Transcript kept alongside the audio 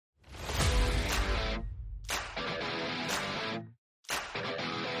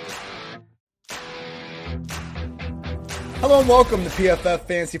Hello and welcome to PFF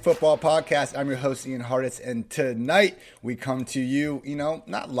Fantasy Football Podcast. I'm your host, Ian Hartitz, and tonight we come to you,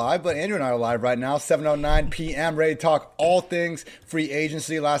 not live, but Andrew and I are live right now, 7:09 p.m., ready to talk all things free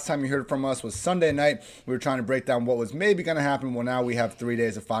agency. Last time you heard from us was Sunday night. We were trying to break down what was maybe going to happen. Well, now we have 3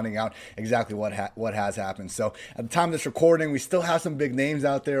 days of finding out exactly what has happened. So at the time of this recording, we still have some big names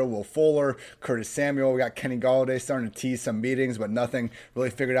out there. Will Fuller, Curtis Samuel, we got Kenny Golladay starting to tease some meetings, but nothing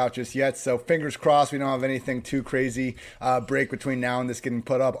really figured out just yet. So fingers crossed we don't have anything too crazy break between now and this getting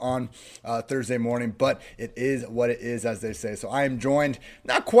put up on Thursday morning, but it is what it is, as they say. So I am joined,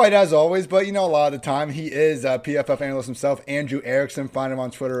 not quite as always, but a lot of the time, he is PFF analyst himself, Andrew Erickson. Find him on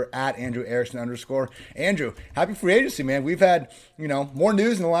Twitter at Andrew Erickson _. Andrew, happy free agency, man. We've had more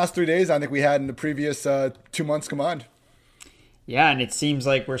news in the last 3 days I think we had in the previous 2 months combined. Yeah, and it seems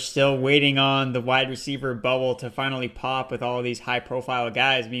like we're still waiting on the wide receiver bubble to finally pop with all of these high-profile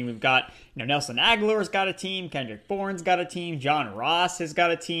guys. I mean, we've got Nelson Aguilar's got a team, Kendrick Bourne's got a team, John Ross has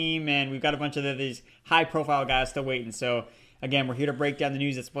got a team, and we've got a bunch of these high-profile guys still waiting. So, again, we're here to break down the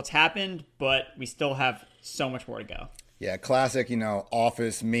news. That's what's happened, but we still have so much more to go. Yeah, classic,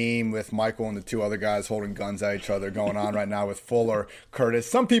 office meme with Michael and the two other guys holding guns at each other going on right now with Fuller, Curtis.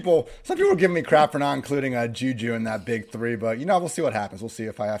 Some people are giving me crap for not including Juju in that big three, but, we'll see what happens. We'll see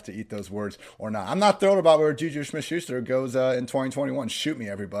if I have to eat those words or not. I'm not thrilled about where Juju Smith-Schuster goes in 2021. Shoot me,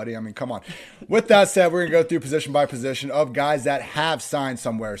 everybody. I mean, come on. With that said, we're going to go through position by position of guys that have signed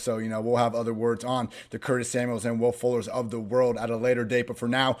somewhere. So, we'll have other words on the Curtis Samuels and Will Fullers of the world at a later date. But for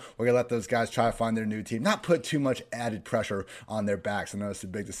now, we're going to let those guys try to find their new team, not put too much added pressure on their backs. I know it's a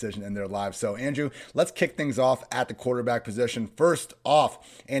big decision in their lives. So, Andrew, let's kick things off at the quarterback position. First off,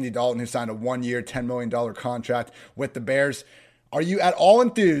 Andy Dalton, who signed a 1-year, $10 million contract with the Bears. Are you at all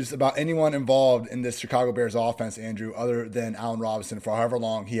enthused about anyone involved in this Chicago Bears offense, Andrew, other than Allen Robinson for however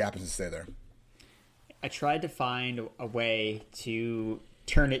long he happens to stay there? I tried to find a way to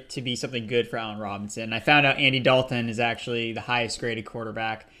turn it to be something good for Allen Robinson. I found out Andy Dalton is actually the highest graded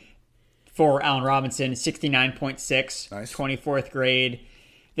quarterback for Allen Robinson, 69.6, nice. 24th grade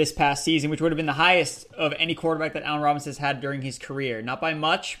this past season, which would have been the highest of any quarterback that Allen Robinson has had during his career. Not by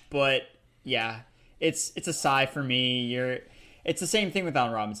much, but yeah, it's a sigh for me. It's the same thing with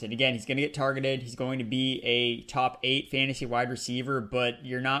Allen Robinson. Again, he's going to get targeted. He's going to be a top 8 fantasy wide receiver, but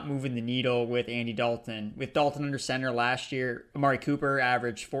you're not moving the needle with Andy Dalton. With Dalton under center last year, Amari Cooper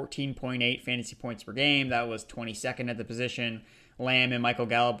averaged 14.8 fantasy points per game. That was 22nd at the position. Lamb and Michael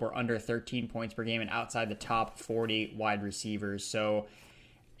Gallup were under 13 points per game and outside the top 40 wide receivers. So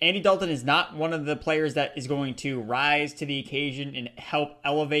Andy Dalton is not one of the players that is going to rise to the occasion and help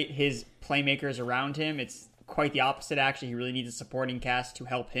elevate his playmakers around him. It's quite the opposite, actually. He really needs a supporting cast to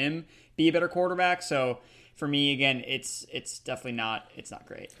help him be a better quarterback. So for me, again, it's definitely not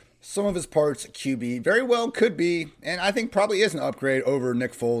great. Some of his parts, QB, very well could be, and I think probably is an upgrade over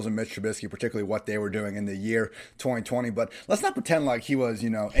Nick Foles and Mitch Trubisky, particularly what they were doing in the year 2020. But let's not pretend like he was,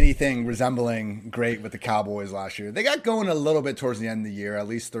 anything resembling great with the Cowboys last year. They got going a little bit towards the end of the year, at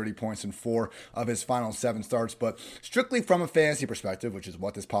least 30 points in 4 of his final 7 starts. But strictly from a fantasy perspective, which is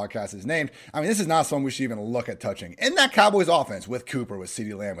what this podcast is named, I mean, this is not someone we should even look at touching. In that Cowboys offense with Cooper, with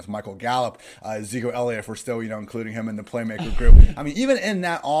CeeDee Lamb, with Michael Gallup, Ezekiel Elliott, if we're still, including him in the playmaker group. I mean, even in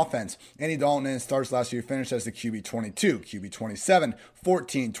that offense, Andy Dalton in his starts last year finished as the QB 22, QB 27,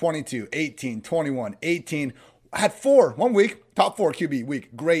 14, 22, 18, 21, 18. Had 1 week, top 4 QB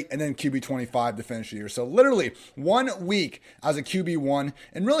week, great, and then QB 25 to finish the year. So literally 1 week as a QB 1,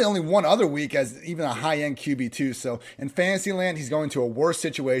 and really only 1 other week as even a high-end QB 2. So in fantasy land, he's going to a worse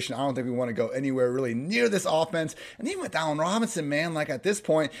situation. I don't think we want to go anywhere really near this offense. And even with Allen Robinson, man, like at this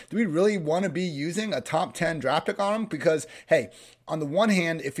point, do we really want to be using a top 10 draft pick on him? Because, hey, on the one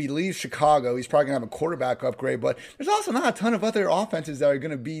hand, if he leaves Chicago, he's probably going to have a quarterback upgrade, but there's also not a ton of other offenses that are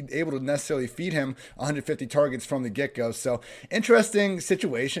going to be able to necessarily feed him 150 targets from the get-go. So interesting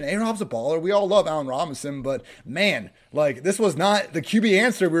situation. A-Rob's a baller. We all love Allen Robinson, but man, like this was not the QB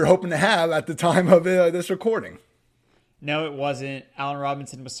answer we were hoping to have at the time of this recording. No, it wasn't. Allen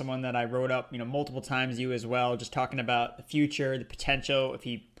Robinson was someone that I wrote up, multiple times, you as well, just talking about the future, the potential if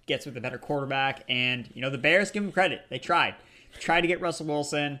he gets with a better quarterback. And, the Bears give him credit. They tried to get Russell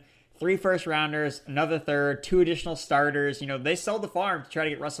Wilson, 3 first-rounders, another third, 2 additional starters. They sold the farm to try to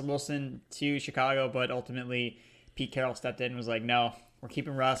get Russell Wilson to Chicago, but ultimately Pete Carroll stepped in and was like, no, we're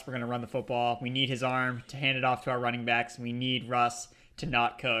keeping Russ. We're going to run the football. We need his arm to hand it off to our running backs. We need Russ to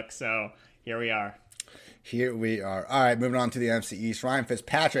not cook. So here we are. Here we are. All right, moving on to the NFC East. Ryan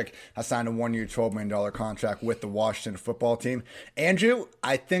Fitzpatrick has signed a 1-year, $12 million contract with the Washington football team. Andrew,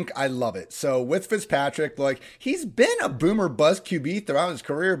 I think I love it. So with Fitzpatrick, he's been a boomer bust QB throughout his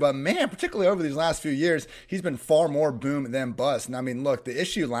career, but man, particularly over these last few years, he's been far more boom than bust. And I mean, look, the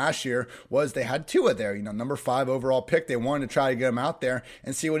issue last year was they had Tua there, number 5 overall pick. They wanted to try to get him out there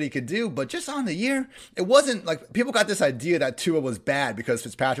and see what he could do. But just on the year, it wasn't like people got this idea that Tua was bad because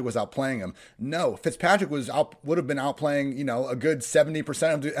Fitzpatrick was outplaying him. No, Fitzpatrick would have been outplaying, a good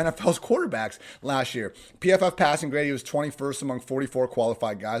 70% of the NFL's quarterbacks last year. PFF passing grade, he was 21st among 44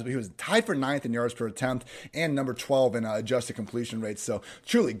 qualified guys, but he was tied for 9th in yards per attempt and number 12 in adjusted completion rates. So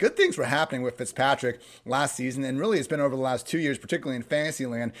truly, good things were happening with Fitzpatrick last season, and really it's been over the last 2 years, particularly in fantasy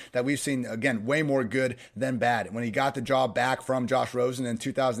land, that we've seen, again, way more good than bad. When he got the job back from Josh Rosen in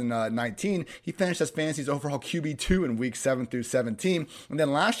 2019, he finished as fantasy's overall QB2 in weeks 7 through 17. And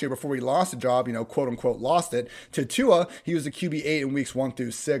then last year, before he lost the job, quote unquote, lost it to Tua, he was a QB8 in weeks 1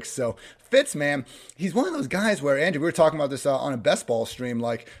 through 6. So Fitz, man, he's one of those guys where, Andrew, we were talking about this on a best ball stream.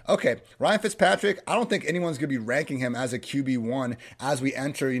 Okay, Ryan Fitzpatrick, I don't think anyone's going to be ranking him as a QB1 as we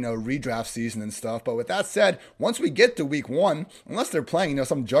enter, redraft season and stuff. But with that said, once we get to week 1, unless they're playing,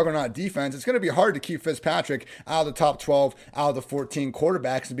 some juggernaut defense, it's going to be hard to keep Fitzpatrick out of the top 12, out of the 14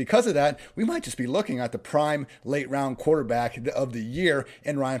 quarterbacks. And because of that, we might just be looking at the prime late round quarterback of the year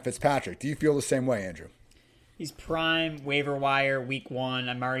in Ryan Fitzpatrick. Do you feel the same way, Andrew? He's prime waiver wire week 1.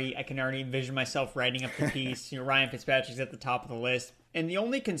 I can already envision myself writing up the piece. Ryan Fitzpatrick's at the top of the list. And the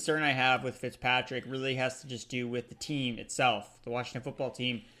only concern I have with Fitzpatrick really has to just do with the team itself. The Washington football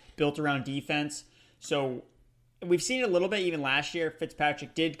team built around defense. So we've seen it a little bit even last year.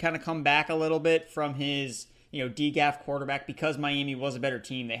 Fitzpatrick did kind of come back a little bit from his DGAF quarterback because Miami was a better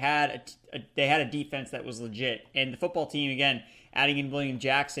team. They had a defense that was legit. And the football team, again, adding in William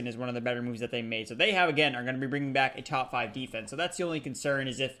Jackson is one of the better moves that they made. So they are going to be bringing back a top 5 defense. So that's the only concern,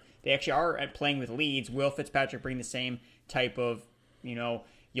 is if they actually are at playing with leads, will Fitzpatrick bring the same type of,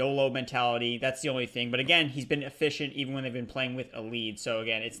 YOLO mentality? That's the only thing. But again, he's been efficient even when they've been playing with a lead. So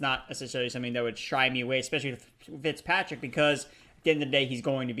again, it's not necessarily something that would shy me away, especially with Fitzpatrick, because at the end of the day, he's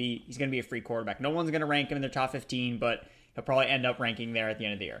going to be a free quarterback. No one's going to rank him in their top 15, but he'll probably end up ranking there at the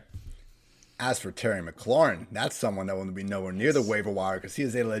end of the year. As for Terry McLaurin, that's someone that will be nowhere near the waiver wire because he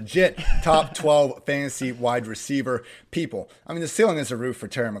is a legit top 12 fantasy wide receiver. People, I mean, the ceiling is the roof for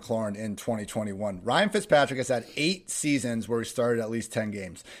Terry McLaurin in 2021. Ryan Fitzpatrick has had 8 seasons where he started at least 10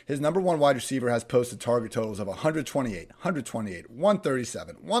 games. His number 1 wide receiver has posted target totals of 128,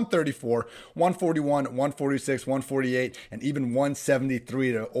 137, 134, 141, 146, 148, and even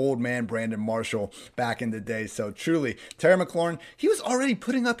 173 to old man Brandon Marshall back in the day. So truly, Terry McLaurin, he was already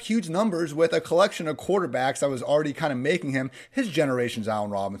putting up huge numbers with a collection of quarterbacks that was already kind of making him his generation's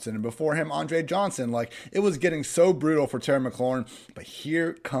Allen Robinson, and before him, Andre Johnson. It was getting so brutal for Terry McLaurin, but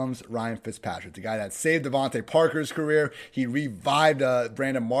here comes Ryan Fitzpatrick, the guy that saved Devontae Parker's career. He revived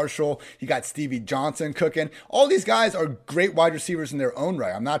Brandon Marshall. He got Stevie Johnson cooking. All these guys are great wide receivers in their own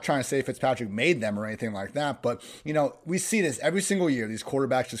right. I'm not trying to say Fitzpatrick made them or anything like that, but, we see this every single year. These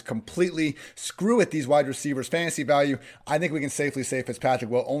quarterbacks just completely screw with these wide receivers' fantasy value. I think we can safely say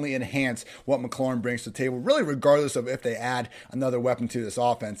Fitzpatrick will only enhance what McLaurin brings to the table, really regardless of if they add another weapon to this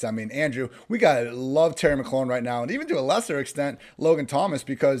offense. I mean, Andrew, we got to love Terry McLaurin right now, and even to a lesser extent, Logan Thomas,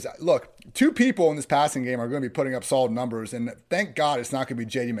 because, look, 2 people in this passing game are going to be putting up solid numbers, and thank God it's not going to be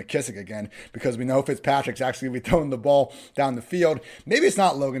J.D. McKissick again, because we know Fitzpatrick's actually going to be throwing the ball down the field. Maybe it's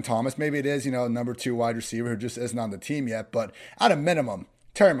not Logan Thomas. Maybe it is, number 2 wide receiver who just isn't on the team yet, but at a minimum,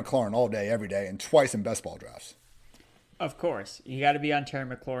 Terry McLaurin all day, every day, and twice in best ball drafts. Of course. You got to be on Terry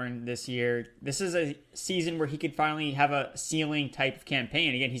McLaurin this year. This is a season where he could finally have a ceiling type of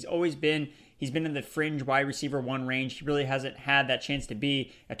campaign. Again, he's been in the fringe wide receiver 1 range. He really hasn't had that chance to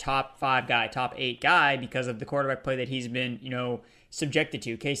be a top 5 guy, top 8 guy because of the quarterback play that he's been, subjected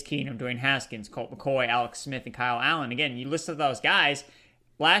to. Case Keenum, Dwayne Haskins, Colt McCoy, Alex Smith, and Kyle Allen. Again, you listen to those guys.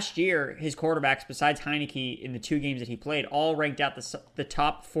 Last year, his quarterbacks, besides Heineke in the 2 games that he played, all ranked out the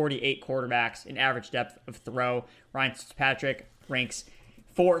top 48 quarterbacks in average depth of throw. Ryan Fitzpatrick ranks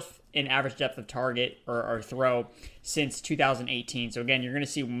 4th in average depth of target or throw since 2018. So again, you're going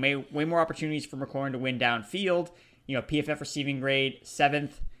to see way more opportunities for McLaurin to win downfield. PFF receiving grade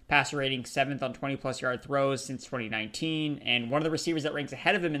 7th, passer rating 7th on 20-plus yard throws since 2019. And one of the receivers that ranks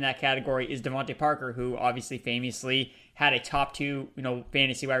ahead of him in that category is Devontae Parker, who obviously famously had a top 2,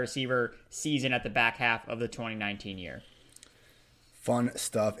 fantasy wide receiver season at the back half of the 2019 year. Fun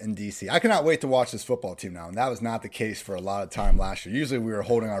stuff in DC. I cannot wait to watch this football team now, and that was not the case for a lot of time last year. Usually we were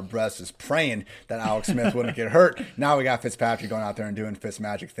holding our breaths just praying that Alex Smith wouldn't get hurt. Now we got Fitzpatrick going out there and doing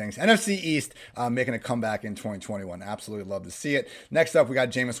Fitzmagic things. NFC East making a comeback in 2021. Absolutely love to see it. Next up, we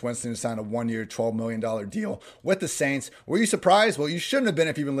got Jameis Winston who signed a 1-year, $12 million deal with the Saints. Were you surprised? Well, you shouldn't have been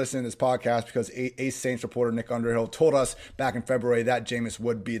if you've been listening to this podcast, because Ace Saints reporter Nick Underhill told us back in February that Jameis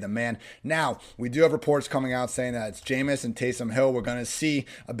would be the man. Now, we do have reports coming out saying that it's Jameis and Taysom Hill. We're going to see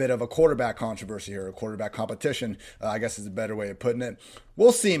a bit of a quarterback controversy here, a quarterback competition, I guess is a better way of putting it.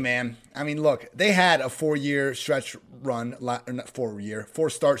 We'll see, man. I mean, look, they had a 4-year stretch run, not 4-year,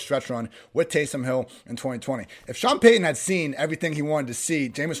 4-start stretch run with Taysom Hill in 2020. If Sean Payton had seen everything he wanted to see,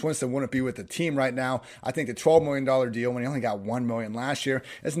 Jameis Winston wouldn't be with the team right now. I think the $12 million deal, when he only got $1 million last year,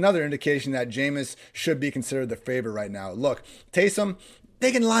 is another indication that Jameis should be considered the favorite right now. Look, Taysom,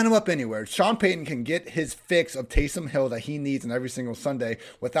 they can line him up anywhere. Sean Payton can get his fix of Taysom Hill that he needs on every single Sunday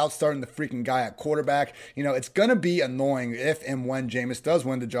without starting the freaking guy at quarterback. You know, it's going to be annoying if and when Jameis does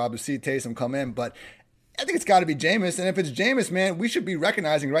win the job to see Taysom come in, but I think it's got to be Jameis. And if it's Jameis, man, we should be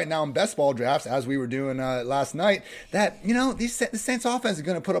recognizing right now in best ball drafts, as we were doing last night, that, you know, the Saints offense is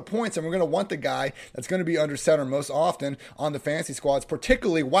going to put up points, and we're going to want the guy that's going to be under center most often on the fantasy squads,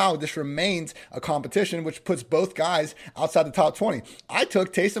 particularly while this remains a competition, which puts both guys outside the top 20. I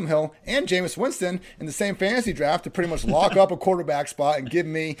took Taysom Hill and Jameis Winston in the same fantasy draft to pretty much lock up a quarterback spot and give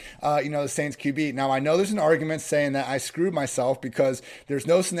me, the Saints QB. Now, I know there's an argument saying that I screwed myself because there's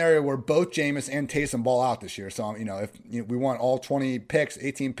no scenario where both Jameis and Taysom ball out this year. So, if we want all 20 picks,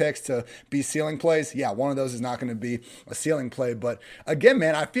 18 picks to be ceiling plays, yeah, one of those is not going to be a ceiling play. But again,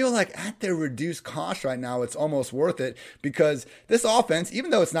 man, I feel like at their reduced cost right now, it's almost worth it, because this offense, even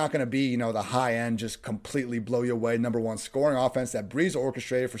though it's not going to be, the high end, just completely blow you away, number one scoring offense that Breeze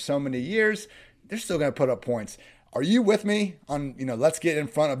orchestrated for so many years, they're still going to put up points. Are you with me on, let's get in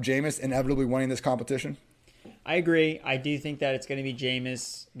front of Jameis inevitably winning this competition? I agree. I do think that it's going to be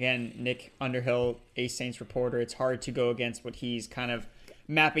Jameis. Again, Nick Underhill, a Saints reporter. It's hard to go against what he's kind of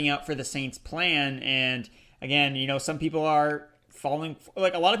mapping out for the Saints plan. And again, some people are falling,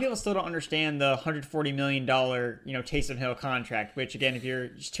 like a lot of people still don't understand the $140 million, Taysom Hill contract, which again, if you're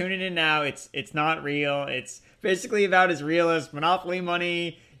just tuning in now, it's not real. It's basically about as real as Monopoly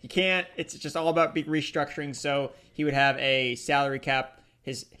money. It's just all about big restructuring. So he would have a salary cap.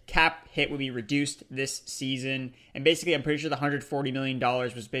 His cap hit would be reduced this season. And basically, I'm pretty sure the $140 million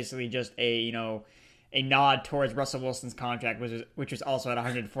was basically just a nod towards Russell Wilson's contract, which was also at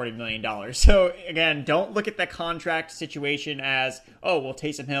 $140 million. So, again, don't look at the contract situation as, oh, well,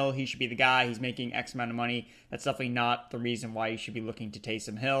 Taysom Hill, he should be the guy. He's making X amount of money. That's definitely not the reason why you should be looking to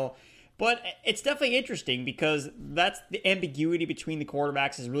Taysom Hill. But it's definitely interesting because that's the ambiguity between the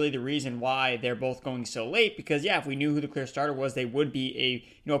quarterbacks is really the reason why they're both going so late. Because, yeah, if we knew who the clear starter was, they would be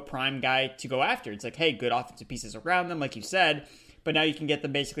a prime guy to go after. It's like, hey, good offensive pieces around them, like you said. But now you can get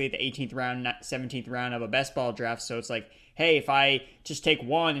them basically at the 18th round, 17th round of a best ball draft. So it's like, hey, if I just take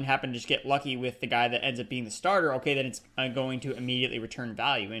one and happen to just get lucky with the guy that ends up being the starter, okay, then it's going to immediately return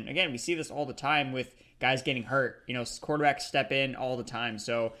value. And again, we see this all the time with guys getting hurt. Quarterbacks step in all the time.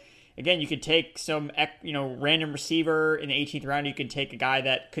 So again, you could take some, random receiver in the 18th round. You could take a guy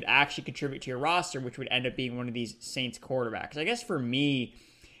that could actually contribute to your roster, which would end up being one of these Saints quarterbacks. I guess for me,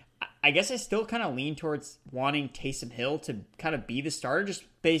 I still kind of lean towards wanting Taysom Hill to kind of be the starter, just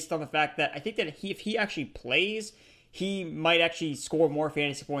based on the fact that I think that if he actually plays, he might actually score more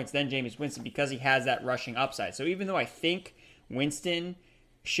fantasy points than Jameis Winston because he has that rushing upside. So even though I think Winston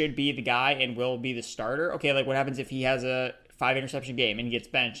should be the guy and will be the starter, okay, like what happens if he has a 5-interception game and he gets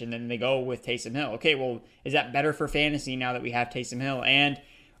benched and then they go with Taysom Hill? Okay, well, is that better for fantasy now that we have Taysom Hill? And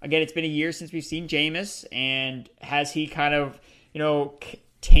again, it's been a year since we've seen Jameis, and has he kind of,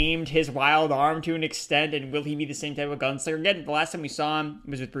 tamed his wild arm to an extent, and will he be the same type of gunslinger? Again, the last time we saw him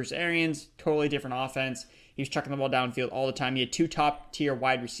was with Bruce Arians, totally different offense. He was chucking the ball downfield all the time. He had 2 top-tier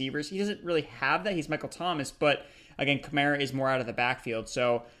wide receivers. He doesn't really have that. He's Michael Thomas, but again, Kamara is more out of the backfield.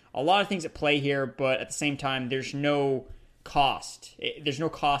 So a lot of things at play here, but at the same time, there's no cost. There's no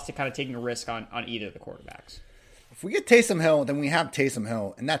cost to kind of taking a risk on either of the quarterbacks. If we get Taysom Hill, then we have Taysom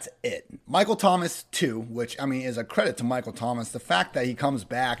Hill, and that's it. Michael Thomas, too, which, is a credit to Michael Thomas. The fact that he comes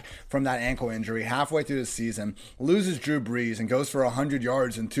back from that ankle injury halfway through the season, loses Drew Brees, and goes for 100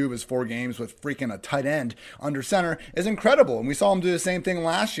 yards in 2 of his 4 games with freaking a tight end under center is incredible. And we saw him do the same thing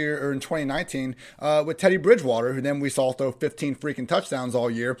last year, or in 2019, with Teddy Bridgewater, who then we saw throw 15 freaking touchdowns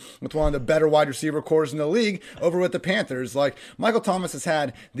all year with one of the better wide receiver cores in the league over with the Panthers. Like, Michael Thomas has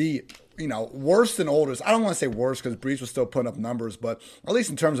had the worse than oldest. I don't want to say worse because Brees was still putting up numbers, but at least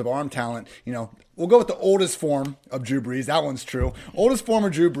in terms of arm talent, we'll go with the oldest form of Drew Brees. That one's true. Oldest form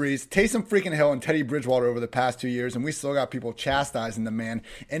of Drew Brees, Taysom freaking Hill and Teddy Bridgewater over the past 2 years, and we still got people chastising the man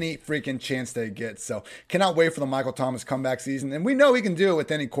any freaking chance they get. So cannot wait for the Michael Thomas comeback season, and we know he can do it with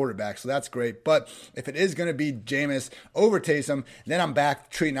any quarterback, so that's great. But if it is going to be Jameis over Taysom, then I'm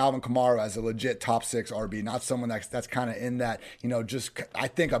back treating Alvin Kamara as a legit top 6 RB, not someone that's kind of in that, just I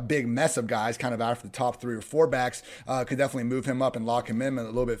think a big mess of guys kind of after the top 3 or 4 backs could definitely move him up and lock him in a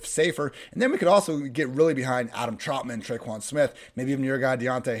little bit safer. And then we could also get really behind Adam Trautman, Traquan Smith, maybe even your guy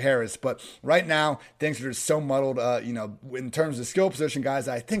Deontay Harris. But right now, things are just so muddled, in terms of skill position guys.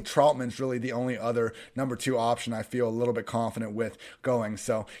 I think Trautman's really the only other number 2 option I feel a little bit confident with going.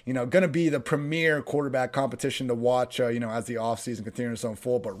 So, going to be the premier quarterback competition to watch, as the offseason continues to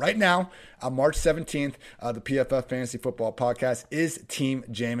unfold. But right now, on March 17th, the PFF Fantasy Football Podcast is Team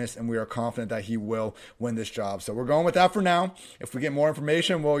Jameis, and we are confident that he will win this job. So we're going with that for now. If we get more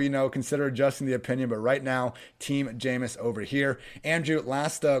information, we'll, consider adjusting the opinion. But right now, Team Jameis over here. Andrew,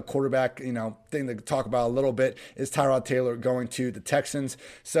 last quarterback, thing to talk about a little bit is Tyrod Taylor going to the Texans.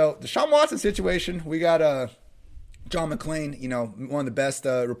 So the Deshaun Watson situation, we got John McClain, one of the best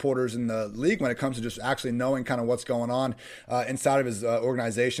reporters in the league when it comes to just actually knowing kind of what's going on inside of his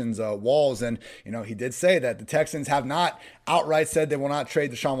organization's walls. And, he did say that the Texans have not outright said they will not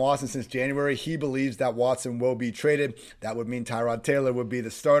trade Deshaun Watson since January. He believes that Watson will be traded. That would mean Tyrod Taylor would be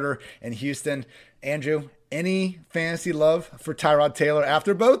the starter in Houston. Andrew, any fantasy love for Tyrod Taylor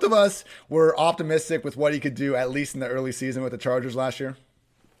after both of us were optimistic with what he could do, at least in the early season with the Chargers last year?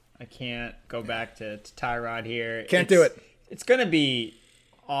 I can't go back to Tyrod here. Can't do it. It's going to be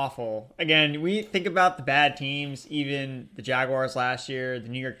awful. Again, we think about the bad teams, even the Jaguars last year, the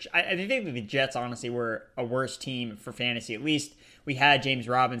New York. I think that the Jets honestly were a worse team for fantasy. At least we had James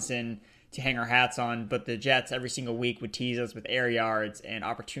Robinson to hang our hats on, but the Jets every single week would tease us with air yards and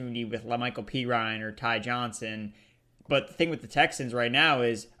opportunity with LaMichael Pirine or Ty Johnson. But the thing with the Texans right now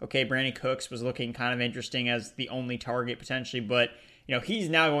is, okay, Brandon Cooks was looking kind of interesting as the only target potentially, but he's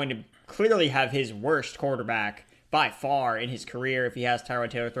now going to clearly have his worst quarterback by far in his career if he has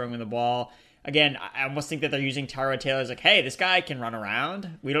Tyrod Taylor throwing him the ball. Again, I almost think that they're using Tyrod Taylor as like, hey, this guy can run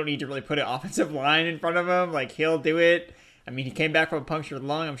around. We don't need to really put an offensive line in front of him. Like, he'll do it. I mean, he came back from a punctured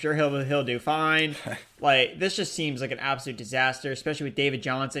lung. I'm sure he'll do fine. Like, this just seems like an absolute disaster, especially with David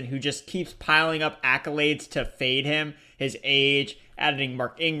Johnson, who just keeps piling up accolades to fade him. His age, adding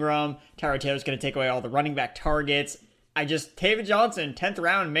Mark Ingram. Tyrod Taylor's going to take away all the running back targets. David Johnson, 10th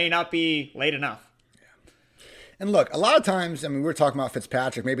round may not be late enough. And look, a lot of times, we were talking about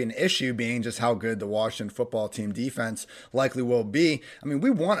Fitzpatrick, maybe an issue being just how good the Washington football team defense likely will be.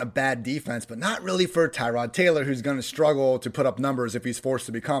 We want a bad defense, but not really for Tyrod Taylor, who's going to struggle to put up numbers if he's forced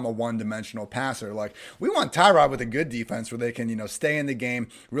to become a one-dimensional passer. Like, we want Tyrod with a good defense where they can, stay in the game,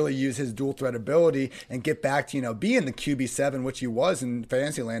 really use his dual threat ability and get back to, being the QB7, which he was in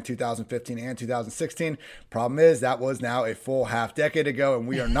Fantasyland 2015 and 2016. Problem is, that was now a full half decade ago, and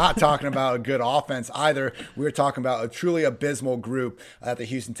we are not talking about a good offense either. We're talking about a truly abysmal group that the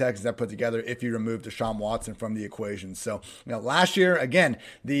Houston Texans have put together if you remove Deshaun Watson from the equation. So, last year, again,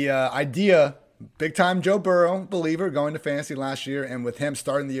 the idea big time Joe Burrow believer going to fantasy last year, and with him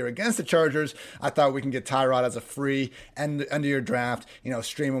starting the year against the Chargers, I thought we can get Tyrod as a free end of your draft,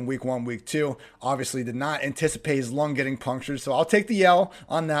 stream him week 1, week 2. Obviously did not anticipate his lung getting punctured, so I'll take the L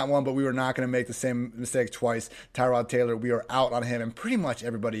on that one, but we were not going to make the same mistake twice. Tyrod Taylor, we are out on him and pretty much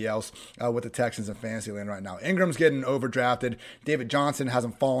everybody else with the Texans in fantasy land right now. Ingram's getting overdrafted. David Johnson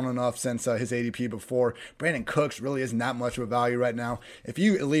hasn't fallen enough since his ADP before. Brandon Cooks really isn't that much of a value right now. If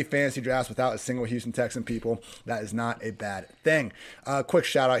you leave fantasy drafts without a single Houston Texan people, that is not a bad thing. Quick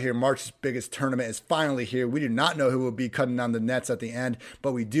shout out here. March's biggest tournament is finally here. We do not know who will be cutting down the nets at the end,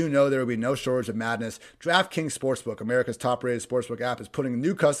 but we do know there will be no shortage of madness. DraftKings Sportsbook, America's top-rated sportsbook app, is putting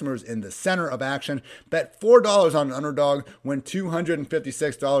new customers in the center of action. Bet $4 on an underdog, win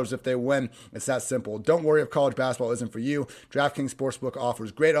 $256 if they win. It's that simple. Don't worry if college basketball isn't for you. DraftKings Sportsbook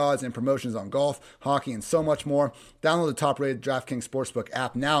offers great odds and promotions on golf, hockey, and so much more. Download the top-rated DraftKings Sportsbook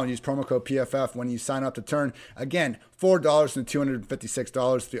app now and use promo code PFF when you sign up to turn. Again, $4 to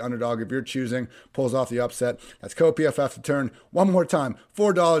 $256 to the underdog if you're choosing pulls off the upset. That's code PFF to turn. One more time,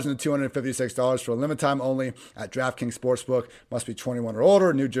 $4 and $256 for a limited time only at DraftKings Sportsbook. Must be 21 or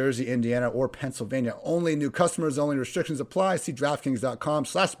older. New Jersey, Indiana, or Pennsylvania only. New customers only. Restrictions apply. See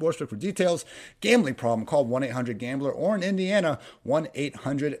DraftKings.com/sportsbook for details. Gambling problem? Call 1-800-GAMBLER or in Indiana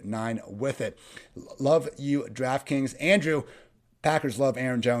 1-800-9-WITH-IT. Love you, DraftKings. Andrew, Packers love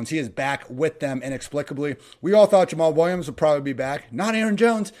Aaron Jones. He is back with them inexplicably. We all thought Jamal Williams would probably be back. Not Aaron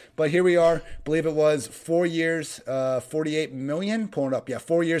Jones, but here we are. I believe it was 4 years, $48 million. Pulling it up. Yeah,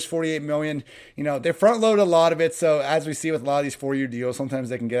 4 years, $48 million. You know, they front load a lot of it. So as we see with a lot of these 4-year deals, sometimes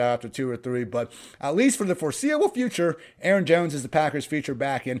they can get out after 2 or 3. But at least for the foreseeable future, Aaron Jones is the Packers' feature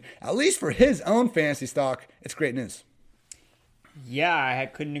back. And at least for his own fantasy stock, it's great news. Yeah, I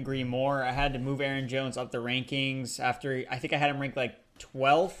couldn't agree more. I had to move Aaron Jones up the rankings after I think I had him ranked like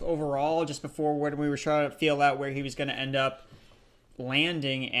 12th overall just before when we were trying to feel out where he was going to end up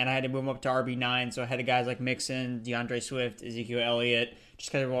landing, and I had to move him up to RB9. So I had guys like Mixon, DeAndre Swift, Ezekiel Elliott,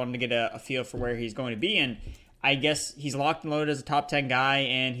 just kind of wanted to get a feel for where he's going to be. And I guess he's locked and loaded as a top 10 guy,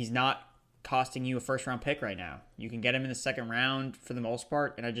 and he's not costing you a first-round pick right now. You can get him in the second round for the most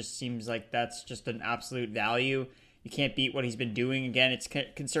part, and it just seems like that's just an absolute value. You can't beat what he's been doing. Again, it's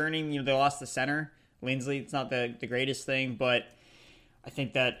concerning. You know, they lost the center, Linsley. It's not the greatest thing, but I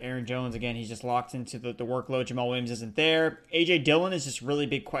think that Aaron Jones, again, he's just locked into the workload. Jamal Williams isn't there. A.J. Dillon is just really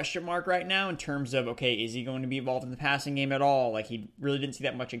big question mark right now in terms of, okay, is he going to be involved in the passing game at all? Like, he really didn't see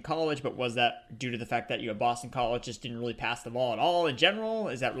that much in college, but was that due to the fact that Boston College just didn't really pass the ball at all in general?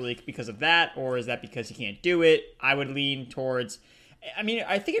 Is that really because of that, or is that because he can't do it? I would lean towards... I mean,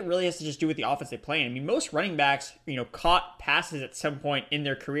 I think it really has to just do with the offense they play in. I mean, most running backs, caught passes at some point in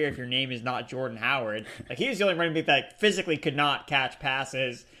their career if your name is not Jordan Howard. Like, he was the only running back that physically could not catch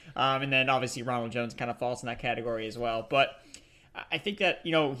passes. And then, obviously, Ronald Jones kind of falls in that category as well. But I think that,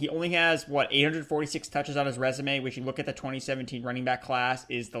 he only has, 846 touches on his resume, which you look at the 2017 running back class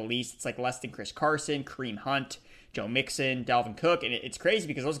is the least. It's like less than Chris Carson, Kareem Hunt, Joe Mixon, Dalvin Cook, and it's crazy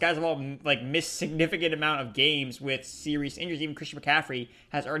because those guys have all missed significant amount of games with serious injuries. Even Christian McCaffrey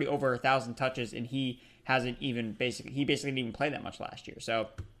has already over 1,000 touches, and he basically didn't even play that much last year. So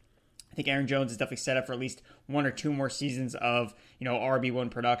I think Aaron Jones is definitely set up for at least 1 or 2 more seasons of RB1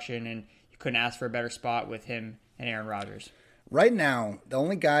 production, and you couldn't ask for a better spot with him and Aaron Rodgers. Right now, the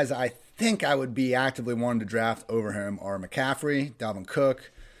only guys I think I would be actively wanting to draft over him are McCaffrey, Dalvin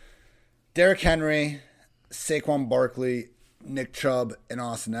Cook, Derrick Henry, Saquon Barkley, Nick Chubb, and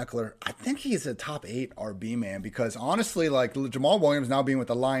Austin Eckler. I think he's a top 8 RB man because honestly, Jamal Williams now being with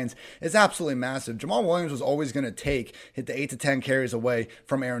the Lions is absolutely massive. Jamal Williams was always going to hit the 8 to 10 carries away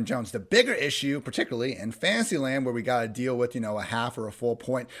from Aaron Jones. The bigger issue, particularly in fantasy land where we got to deal with, a half or a full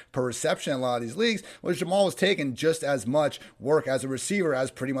point per reception in a lot of these leagues, was Jamal was taking just as much work as a receiver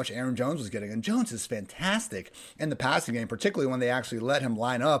as pretty much Aaron Jones was getting. And Jones is fantastic in the passing game, particularly when they actually let him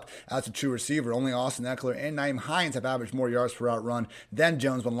line up as a true receiver. Only Austin Eckler and Nyheim Hines have averaged more yards per route run than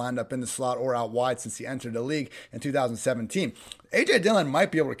Jones when lined up in the slot or out wide since he entered the league in 2017. A.J. Dillon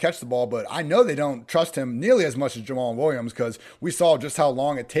might be able to catch the ball, but I know they don't trust him nearly as much as Jamal Williams because we saw just how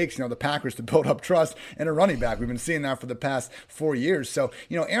long it takes, the Packers to build up trust in a running back. We've been seeing that for the past 4 years. So,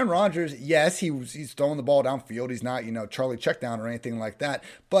 Aaron Rodgers, yes, he's throwing the ball downfield. He's not, Charlie checkdown or anything like that,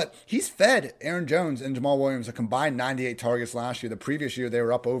 but he's fed Aaron Jones and Jamal Williams a combined 98 targets last year. The previous year, they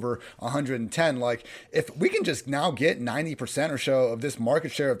were up over 110. Like, if we can just now get 90% or so of this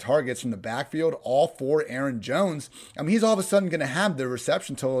market share of targets from the backfield, all for Aaron Jones, I mean, he's all of a sudden going to have the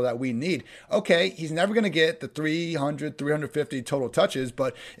reception total that we need. Okay, he's never going to get the 300, 350 total touches,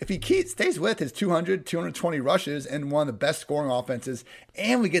 but if he stays with his 200, 220 rushes and one of the best scoring offenses,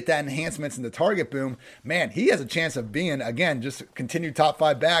 and we get that enhancements in the target boom, man, he has a chance of being, again, just continued top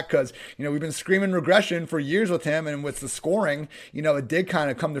 5 back because, we've been screaming regression for years with him, and with the scoring, it did kind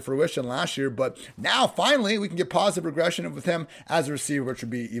of come to fruition last year, but now finally we can get positive regression with him as a receiver, which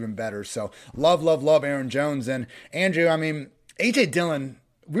would be even better. So love Aaron Jones. And Andrew, I mean, A.J. Dillon,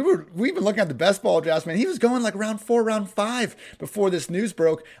 we've been looking at the best ball drafts, man. He was going like round 4, round 5 before this news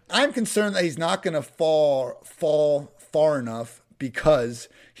broke. I'm concerned that he's not going to fall far enough because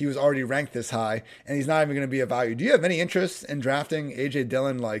he was already ranked this high and he's not even going to be a value. Do you have any interest in drafting A.J.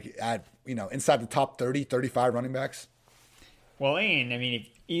 Dillon at, inside the top 30, 35 running backs? Well, Ian, I mean, if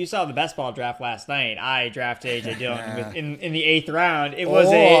you saw the best ball draft last night, I drafted A.J. Dillon in the 8th round. It was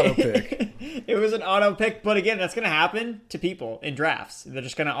auto pick. It was an auto pick, but again, that's going to happen to people in drafts. They're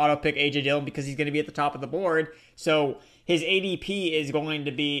just going to auto pick A.J. Dillon because he's going to be at the top of the board. So his ADP is going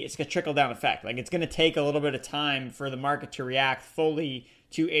to be, it's a trickle down effect. Like, it's going to take a little bit of time for the market to react fully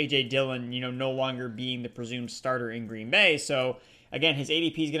to A.J. Dillon, no longer being the presumed starter in Green Bay. So again, his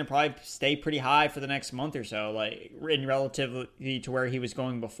ADP is going to probably stay pretty high for the next month or so, like in relatively to where he was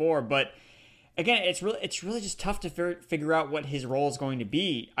going before. But again, it's really just tough to figure out what his role is going to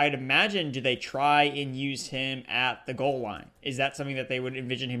be. I'd imagine, do they try and use him at the goal line? Is that something that they would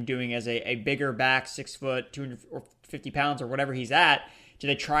envision him doing as a bigger back, 6 foot, 250 pounds, or whatever he's at? Do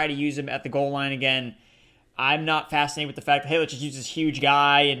they try to use him at the goal line again? I'm not fascinated with the fact that, hey, let's just use this huge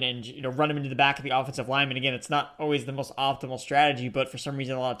guy and run him into the back of the offensive lineman. Again, it's not always the most optimal strategy, but for some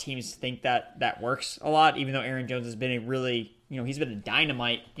reason, a lot of teams think that works a lot, even though Aaron Jones has been a really, he's been a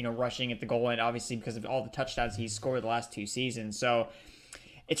dynamite, rushing at the goal line, obviously, because of all the touchdowns he's scored the last 2 seasons. So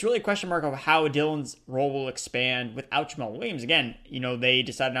it's really a question mark of how Dillon's role will expand without Jamal Williams. Again, they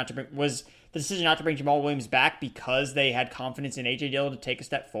decided not to bring, was the decision not to bring Jamal Williams back because they had confidence in A.J. Dillon to take a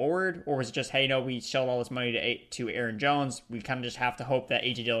step forward? Or was it just, hey, we shelled all this money to Aaron Jones. We kind of just have to hope that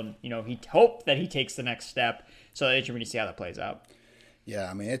A.J. Dillon, he takes the next step. So it's really to see how that plays out. Yeah,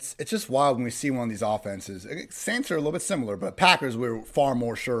 I mean, it's just wild when we see one of these offenses. Saints are a little bit similar, but Packers, we're far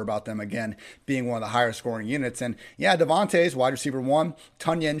more sure about them, again, being one of the higher scoring units. And yeah, Devontae's wide receiver 1.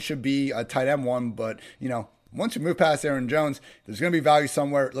 Tonyan should be a tight end 1, but, once you move past Aaron Jones, there's going to be value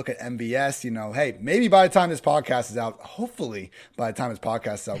somewhere. Look at MVS. Hey, maybe by the time this podcast is out, hopefully by the time this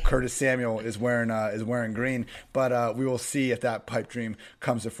podcast is out, Curtis Samuel is wearing green. But we will see if that pipe dream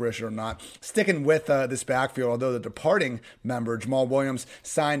comes to fruition or not. Sticking with this backfield, although the departing member Jamal Williams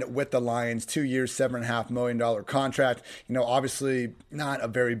signed with the Lions, 2 years, $7.5 million contract. Obviously not a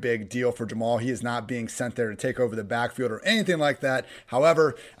very big deal for Jamal. He is not being sent there to take over the backfield or anything like that.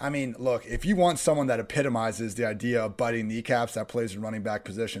 However, I mean, look, if you want someone that epitomizes the idea of biting kneecaps that plays in running back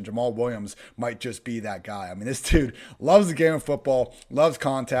position, Jamal Williams might just be that guy. I mean, this dude loves the game of football, loves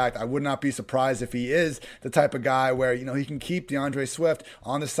contact. I would not be surprised if he is the type of guy where, he can keep DeAndre Swift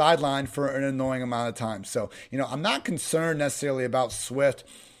on the sideline for an annoying amount of time. So, I'm not concerned necessarily about Swift.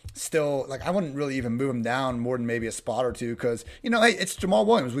 Still, I wouldn't really even move him down more than maybe a spot or two because, hey, it's Jamal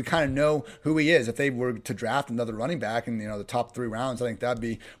Williams. We kind of know who he is. If they were to draft another running back in, the top 3 rounds, I think that'd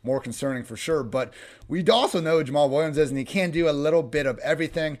be more concerning for sure. But we also know who Jamal Williams is, and he can do a little bit of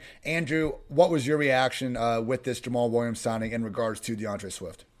everything. Andrew, what was your reaction with this Jamal Williams signing in regards to DeAndre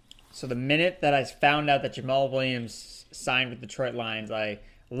Swift? So the minute that I found out that Jamal Williams signed with Detroit Lions, I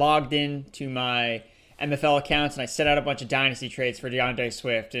logged in to my MFL accounts and I set out a bunch of dynasty trades for DeAndre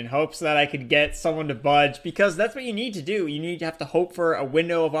Swift in hopes that I could get someone to budge, because that's what you need to do. You need to have to hope for a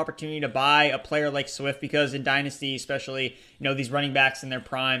window of opportunity to buy a player like Swift, because in dynasty especially, these running backs in their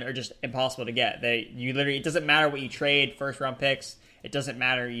prime are just impossible to get. It doesn't matter what you trade, first round picks, it doesn't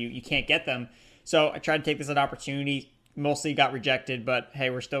matter, you can't get them. So I tried to take this as an opportunity. Mostly got rejected, but hey,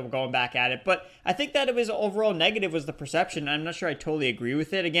 we're still going back at it. But I think that it was overall negative was the perception. I'm not sure I totally agree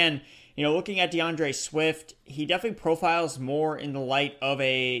with it. Again, looking at DeAndre Swift, he definitely profiles more in the light of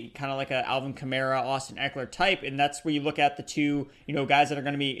a kind of like a Alvin Kamara, Austin Eckler type. And that's where you look at the two, guys that are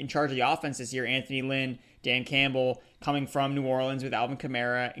going to be in charge of the offense this year, Anthony Lynn, Dan Campbell, coming from New Orleans with Alvin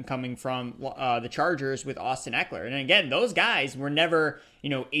Kamara and coming from the Chargers with Austin Eckler. And again, those guys were never,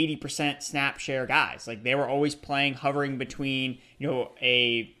 80% snap share guys. They were always playing, hovering between,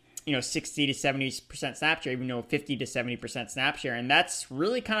 a 60 to 70% snap share, even 50 to 70% snap share. And that's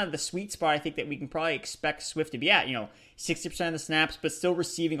really kind of the sweet spot I think that we can probably expect Swift to be at, 60% of the snaps, but still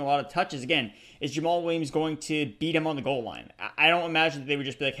receiving a lot of touches. Again, is Jamal Williams going to beat him on the goal line? I don't imagine that they would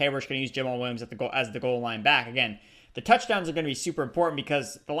just be like, hey, we're just going to use Jamal Williams as the goal line back. Again, the touchdowns are going to be super important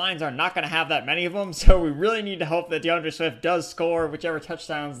because the Lions are not going to have that many of them. So we really need to hope that DeAndre Swift does score whichever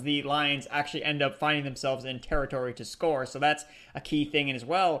touchdowns the Lions actually end up finding themselves in territory to score. So that's a key thing. And as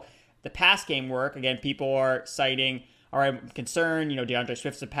well, the pass game work. Again, people are citing, all right, I'm concerned, DeAndre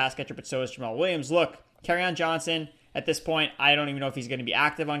Swift's a pass catcher, but so is Jamal Williams. Look, Kerryon Johnson, at this point, I don't even know if he's going to be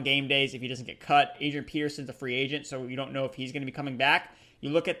active on game days if he doesn't get cut. Adrian Peterson's a free agent, so you don't know if he's going to be coming back. You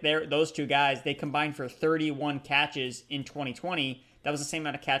look at those two guys, they combined for 31 catches in 2020. That was the same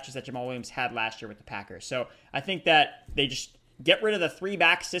amount of catches that Jamal Williams had last year with the Packers. So I think that they just get rid of the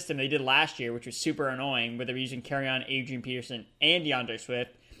 3-back system they did last year, which was super annoying, where they were using Kerryon, Adrian Peterson, and DeAndre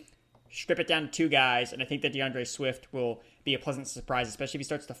Swift. Strip it down to 2 guys, and I think that DeAndre Swift will be a pleasant surprise, especially if he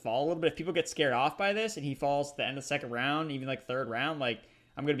starts to fall a little bit. If people get scared off by this and he falls to the end of the second round, even 3rd round, I'm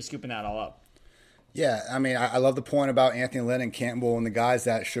going to be scooping that all up. Yeah, I mean, I love the point about Anthony Lynn and Campbell and the guys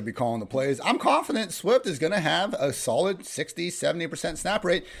that should be calling the plays. I'm confident Swift is going to have a solid 60, 70% snap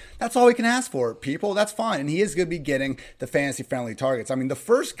rate. That's all we can ask for, people. That's fine. And he is going to be getting the fantasy-friendly targets. I mean, the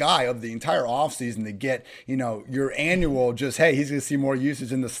first guy of the entire offseason to get, your annual just, hey, he's going to see more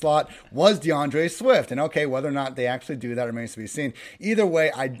usage in the slot was DeAndre Swift. And okay, whether or not they actually do that remains to be seen. Either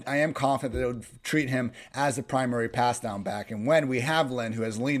way, I am confident that they would treat him as a primary pass down back. And when we have Lynn, who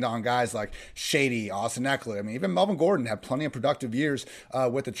has leaned on guys like Shady, Higbee, Austin Eckler. I mean, even Melvin Gordon had plenty of productive years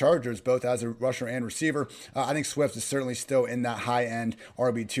with the Chargers, both as a rusher and receiver. I think Swift is certainly still in that high-end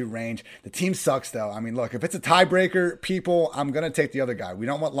RB2 range. The team sucks, though. I mean, look, if it's a tiebreaker, people, I'm going to take the other guy. We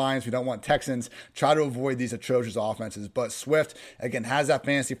don't want Lions. We don't want Texans. Try to avoid these atrocious offenses. But Swift, again, has that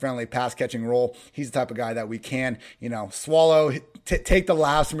fantasy-friendly pass-catching role. He's the type of guy that we can, swallow, take the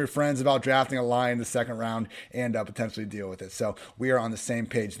laughs from your friends about drafting a Lion in the second round and potentially deal with it. So we are on the same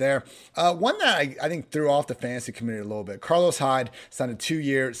page there. One that I think threw off the fantasy community a little bit. Carlos Hyde signed a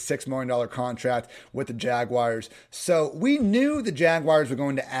 2-year, $6 million contract with the Jaguars. So we knew the Jaguars were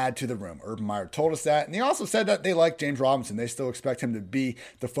going to add to the room. Urban Meyer told us that. And he also said that they like James Robinson. They still expect him to be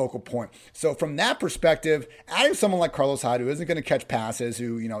the focal point. So from that perspective, adding someone like Carlos Hyde, who isn't going to catch passes,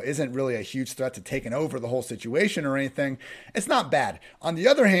 who, isn't really a huge threat to taking over the whole situation or anything, it's not bad. On the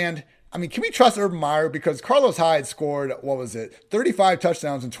other hand, I mean, can we trust Urban Meyer? Because Carlos Hyde scored, 35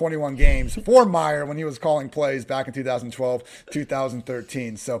 touchdowns in 21 games for Meyer when he was calling plays back in 2012,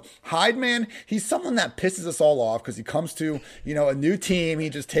 2013. So Hyde, man, he's someone that pisses us all off because he comes to, a new team. He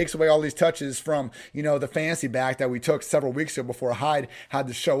just takes away all these touches from, the fantasy back that we took several weeks ago before Hyde had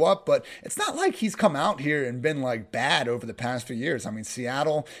to show up. But it's not like he's come out here and been bad over the past few years. I mean,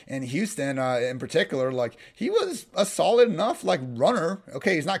 Seattle and Houston in particular, he was a solid enough runner.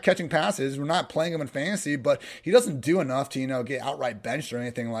 Okay, he's not catching passes. We're not playing him in fantasy, but he doesn't do enough to, get outright benched or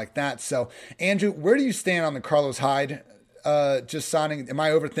anything like that. So, Andrew, where do you stand on the Carlos Hyde just signing? Am I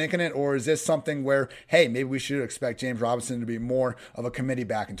overthinking it, or is this something where, hey, maybe we should expect James Robinson to be more of a committee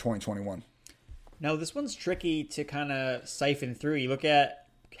back in 2021? No, this one's tricky to kind of siphon through. You look at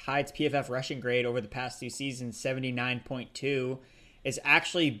Hyde's PFF rushing grade over the past 2 seasons, 79.2. Is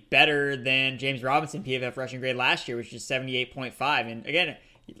actually better than James Robinson PFF rushing grade last year, which is 78.5. And again,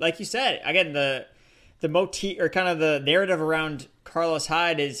 like you said, the motif or kind of the narrative around Carlos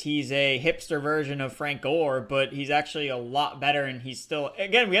Hyde is he's a hipster version of Frank Gore, but he's actually a lot better. And he's still,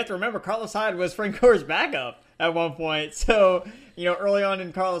 again, we have to remember Carlos Hyde was Frank Gore's backup at one point. So, early on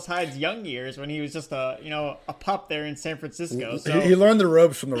in Carlos Hyde's young years when he was just a pup there in San Francisco. So he learned the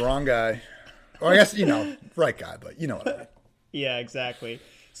ropes from the wrong guy. Or I guess, right guy, but what I mean. Yeah, exactly.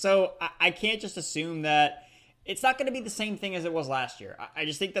 So I can't just assume that it's not going to be the same thing as it was last year. I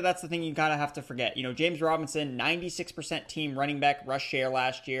just think that that's the thing you kind of have to forget. James Robinson, 96% team running back rush share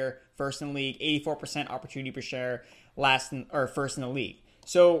last year, first in the league, 84% opportunity per share first in the league.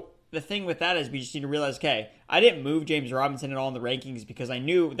 So the thing with that is we just need to realize, okay, I didn't move James Robinson at all in the rankings because I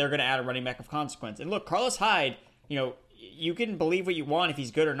knew they're going to add a running back of consequence. And look, Carlos Hyde, you can believe what you want if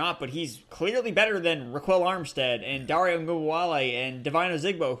he's good or not, but he's clearly better than Raquel Armstead and Dario Ngubwale and Divine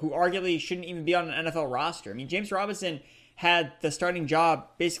Ozigbo, who arguably shouldn't even be on an NFL roster. I mean, James Robinson had the starting job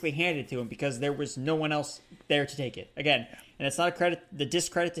basically handed to him because there was no one else there to take it. Again, and it's not the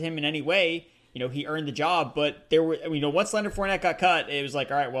discredit to him in any way. He earned the job, but there were, once Leonard Fournette got cut, it was all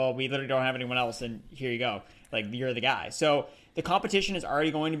right, well, we literally don't have anyone else, and here you go. You're the guy. So the competition is already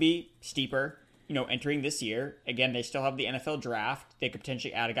going to be steeper. Entering this year. Again, they still have the NFL draft. They could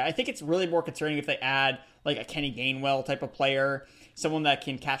potentially add a guy. I think it's really more concerning if they add a Kenny Gainwell type of player, someone that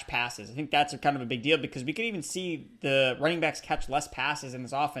can catch passes. I think that's kind of a big deal because we could even see the running backs catch less passes in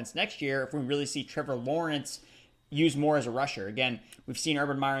this offense next year if we really see Trevor Lawrence used more as a rusher. Again, we've seen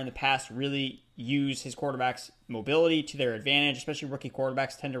Urban Meyer in the past really use his quarterbacks' mobility to their advantage, especially rookie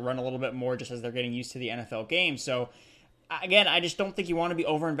quarterbacks tend to run a little bit more just as they're getting used to the NFL game. So again, I just don't think you want to be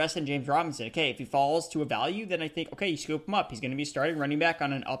overinvested in James Robinson. Okay, if he falls to a value, then I think, okay, you scoop him up. He's going to be starting running back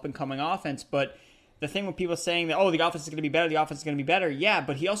on an up-and-coming offense. But the thing with people saying that, the offense is going to be better, yeah,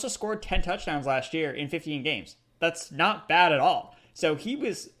 but he also scored 10 touchdowns last year in 15 games. That's not bad at all. So he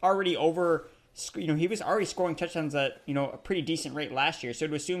was already scoring touchdowns at, a pretty decent rate last year. So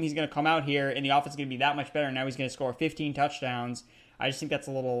to assume he's going to come out here and the offense is going to be that much better, now he's going to score 15 touchdowns, I just think that's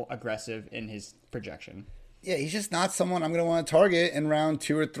a little aggressive in his projection. Yeah, he's just not someone I'm going to want to target in round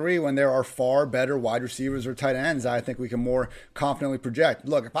 2 or 3 when there are far better wide receivers or tight ends I think we can more confidently project.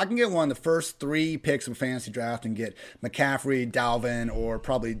 Look, if I can get one of the first 3 picks of a fantasy draft and get McCaffrey, Dalvin, or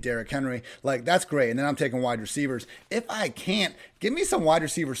probably Derrick Henry, that's great. And then I'm taking wide receivers. If I can't, give me some wide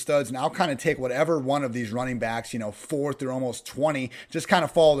receiver studs, and I'll kind of take whatever one of these running backs, 4 through almost 20, just kind of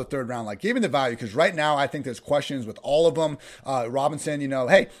follow the third round. Give me the value, because right now I think there's questions with all of them. Robinson,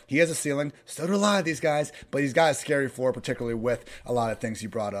 hey, he has a ceiling. So do a lot of these guys, but he's got a scary floor, particularly with a lot of things you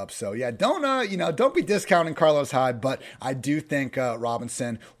brought up. So yeah, don't be discounting Carlos Hyde, but I do think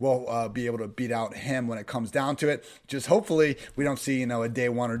Robinson will be able to beat out him when it comes down to it. Just hopefully we don't see, a day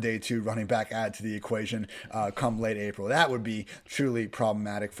 1 or day 2 running back add to the equation come late April. That would be truly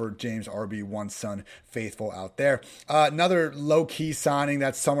problematic for James RB1 son faithful out there. Another low-key signing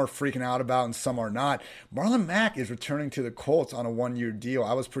that some are freaking out about and some are not. Marlon Mack is returning to the Colts on a one-year deal.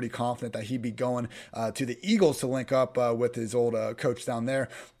 I was pretty confident that he'd be going to the Eagles to link up with his old coach down there,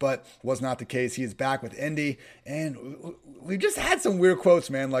 but was not the case. He is back with Indy, and we just had some weird quotes,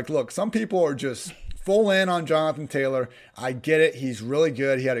 man. Like, look, some people are just full in on Jonathan Taylor. I get it. He's really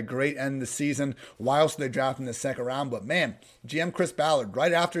good. He had a great end of the season. Why else did they draft him in the second round? But man, GM Chris Ballard,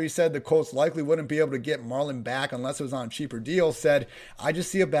 right after he said the Colts likely wouldn't be able to get Marlon back unless it was on a cheaper deal, said, I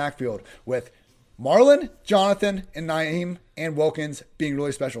just see a backfield with Marlon, Jonathan, and Naeem and Wilkins being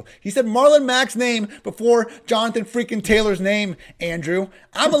really special. He said Marlon Mack's name before Jonathan freaking Taylor's name, Andrew.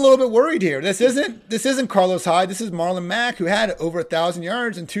 I'm a little bit worried here. This isn't Carlos Hyde. This is Marlon Mack, who had over 1,000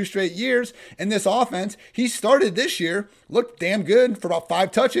 yards in 2 straight years in this offense. He started this year, looked damn good for about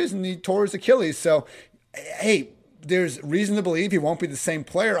 5 touches, and he tore his Achilles. So, hey, there's reason to believe he won't be the same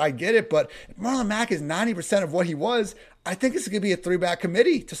player. I get it, but Marlon Mack is 90% of what he was. I think it's going to be a 3-back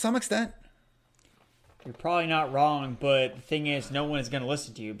committee to some extent. You're probably not wrong, but the thing is, no one is going to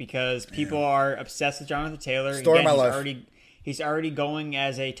listen to you because people are obsessed with Jonathan Taylor. Story of my life. He's already going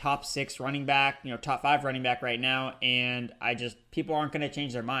as a top 6 running back, top 5 running back right now, and people aren't going to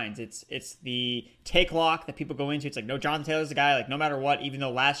change their minds. It's the take lock that people go into. It's like, no, Jonathan Taylor's the guy. Like, no matter what, even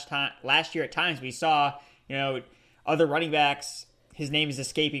though last year at times we saw, other running backs. His name is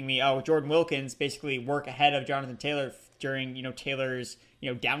escaping me. Oh, Jordan Wilkins basically work ahead of Jonathan Taylor during Taylor's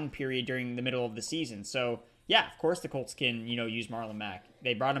down period during the middle of the season. So yeah, of course the Colts can use Marlon Mack.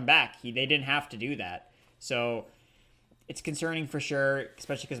 They brought him back. They didn't have to do that. So it's concerning for sure,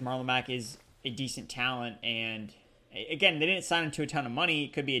 especially because Marlon Mack is a decent talent. And again, they didn't sign him to a ton of money.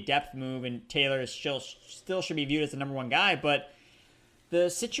 It could be a depth move, and Taylor is still should be viewed as the number 1 guy. But the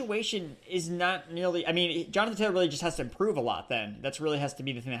situation is not nearly. I mean, Jonathan Taylor really just has to improve a lot. Then that's really has to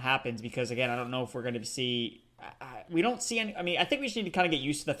be the thing that happens because again, I don't know if we're going to see. We don't see any. I mean, I think we just need to kind of get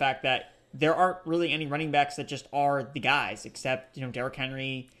used to the fact that there aren't really any running backs that just are the guys, except Derrick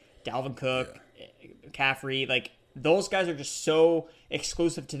Henry, Dalvin Cook, McCaffrey. Like those guys are just so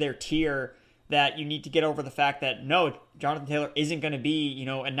exclusive to their tier that you need to get over the fact that no, Jonathan Taylor isn't going to be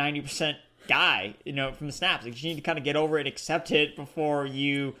a 90% guy from the snaps. Like, you need to kind of get over it, accept it before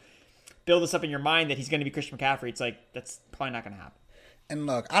you build this up in your mind that he's going to be Christian McCaffrey. It's like that's probably not going to happen. And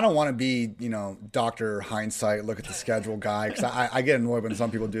look, I don't want to be, Dr. Hindsight, look at the schedule guy, because I get annoyed when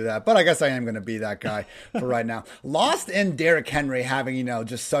some people do that. But I guess I am going to be that guy for right now. Lost in Derrick Henry having,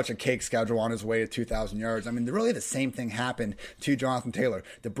 just such a cake schedule on his way to 2,000 yards. I mean, really the same thing happened to Jonathan Taylor.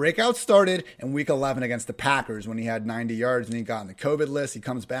 The breakout started in week 11 against the Packers when he had 90 yards and he got on the COVID list. He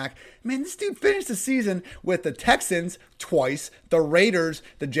comes back. Man, this dude finished the season with the Texans twice, the Raiders,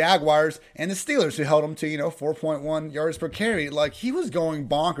 the Jaguars, and the Steelers, who held him to, 4.1 yards per carry. Like, he was going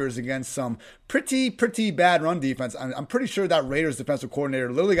bonkers against some pretty bad run defense. I'm pretty sure that Raiders defensive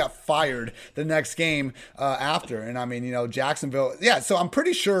coordinator literally got fired the next game after. And I mean, Jacksonville. Yeah, so I'm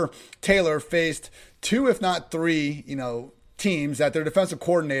pretty sure Taylor faced 2, if not 3, teams that their defensive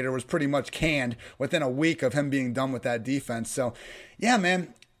coordinator was pretty much canned within a week of him being done with that defense. So, yeah,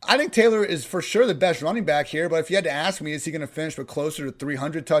 man. I think Taylor is for sure the best running back here, but if you had to ask me, is he going to finish with closer to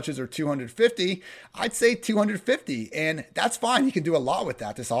 300 touches or 250? I'd say 250, and that's fine. He can do a lot with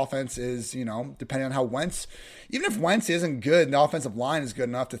that. This offense is, depending on how Wentz, even if Wentz isn't good and the offensive line is good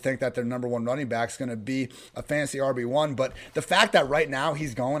enough to think that their number 1 running back is going to be a fantasy RB1, but the fact that right now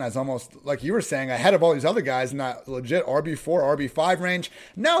he's going as almost, like you were saying, ahead of all these other guys in that legit RB4, RB5 range,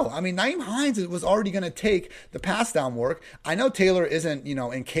 no. I mean, Nyheim Hines was already going to take the pass down work. I know Taylor isn't,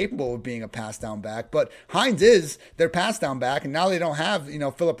 incapable of being a pass down back, but Hines is their pass down back, and now they don't have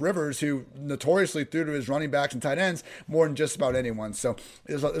Phillip Rivers, who notoriously threw to his running backs and tight ends more than just about anyone. So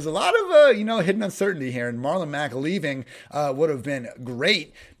there's a lot of hidden uncertainty here, and Marlon Mack leaving would have been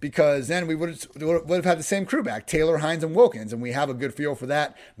great because then we would have had the same crew back, Taylor, Hines, and Wilkins, and we have a good feel for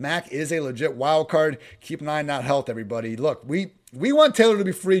that. Mack is a legit wild card. Keep an eye on that health, everybody. Look, we want Taylor to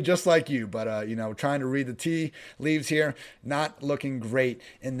be free just like you, but, trying to read the tea leaves here, not looking great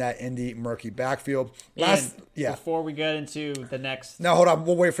in that Indy murky backfield. Before we get into the next... No, hold on.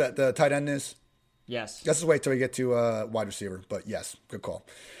 We'll wait for that. The tight end is? Yes. Let's just wait till we get to wide receiver, but yes, good call.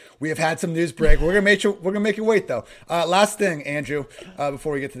 We have had some news break. We're gonna make you wait though. Last thing, Andrew,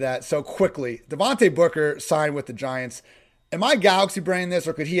 before we get to that. So quickly, Devontae Booker signed with the Giants. Am I galaxy brain this,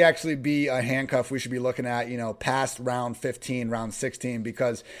 or could he actually be a handcuff we should be looking at, past round 15, round 16?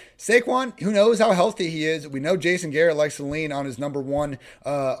 Because Saquon, who knows how healthy he is? We know Jason Garrett likes to lean on his number one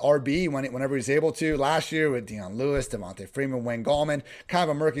RB whenever he's able to. Last year with Deion Lewis, Devontae Freeman, Wayne Gallman, kind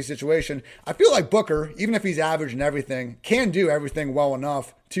of a murky situation. I feel like Booker, even if he's average and everything, can do everything well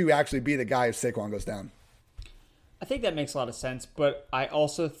enough to actually be the guy if Saquon goes down. I think that makes a lot of sense, but I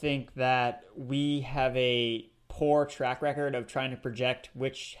also think that we have a poor track record of trying to project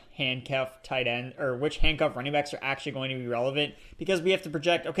which handcuff tight end or which handcuff running backs are actually going to be relevant, because we have to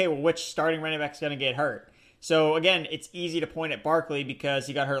project, okay, well, which starting running back is going to get hurt. So again, it's easy to point at Barkley because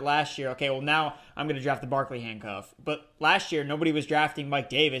he got hurt last year. Okay, well, now I'm going to draft the Barkley handcuff. But last year, nobody was drafting Mike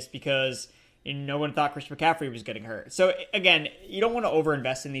Davis because no one thought Christian McCaffrey was getting hurt. So again, you don't want to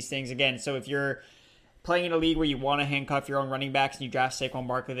overinvest in these things. Again, so if you're playing in a league where you want to handcuff your own running backs and you draft Saquon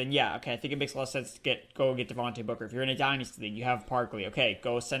Barkley, then yeah, okay, I think it makes a lot of sense to go get Devontae Booker. If you're in a dynasty league, you have Barkley, okay,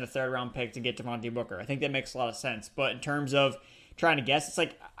 go send a third-round pick to get Devontae Booker. I think that makes a lot of sense. But in terms of trying to guess, it's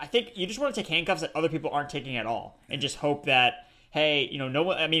like, I think you just want to take handcuffs that other people aren't taking at all and just hope that, hey, no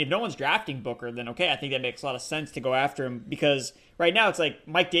one, I mean, if no one's drafting Booker, then okay, I think that makes a lot of sense to go after him, because right now it's like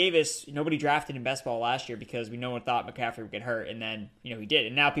Mike Davis, nobody drafted in best ball last year because no one thought McCaffrey would get hurt, and then, he did.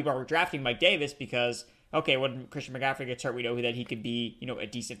 And now people are drafting Mike Davis because, okay, when Christian McCaffrey gets hurt, we know that he could be, a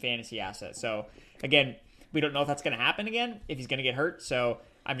decent fantasy asset. So, again, we don't know if that's going to happen again, if he's going to get hurt. So,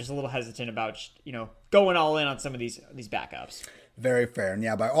 I'm just a little hesitant about, going all in on some of these backups. Very fair. And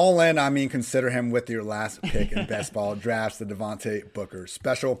yeah, by all in, I mean consider him with your last pick in best ball drafts, the Devontae Booker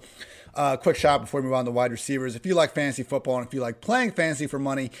special. Quick shot before we move on to wide receivers. If you like fantasy football and if you like playing fantasy for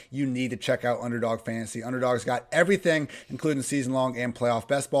money, you need to check out Underdog Fantasy. Underdog's got everything, including season-long and playoff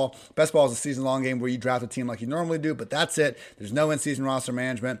best ball. Best ball is a season-long game where you draft a team like you normally do, but that's it. There's no in-season roster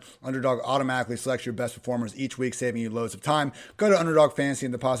management. Underdog automatically selects your best performers each week, saving you loads of time. Go to Underdog Fantasy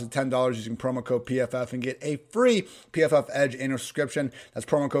and deposit $10 using promo code PFF and get a free PFF Edge annual subscription. That's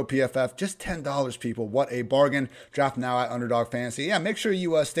promo code PFF. Just $10, people. What a bargain. Draft now at Underdog Fantasy. Yeah, make sure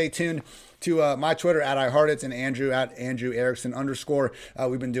you stay tuned to my Twitter at iHeartIts and Andrew at Andrew Erickson _.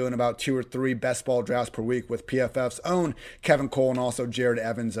 We've been doing about 2 or 3 best ball drafts per week with PFF's own Kevin Cole and also Jared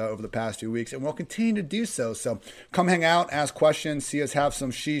Evans over the past 2 weeks, and we'll continue to do so. So come hang out, ask questions, see us have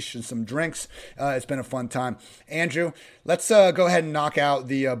some sheesh and some drinks. It's been a fun time. Andrew, let's go ahead and knock out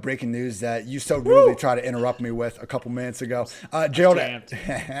the breaking news that you so rudely tried to interrupt me with a couple minutes ago. Gerald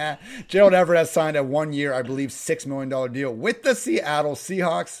Everett has signed a 1-year, I believe, $6 million deal with the Seattle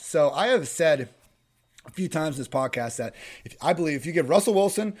Seahawks. So I have said a few times in this podcast that I believe if you give Russell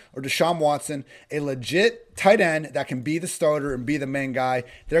Wilson or Deshaun Watson a legit tight end that can be the starter and be the main guy,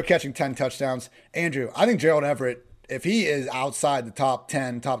 they're catching 10 touchdowns. Andrew, I think Gerald Everett, if he is outside the top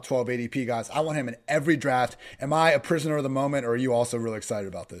 10, top 12 ADP guys, I want him in every draft. Am I a prisoner of the moment, or are you also really excited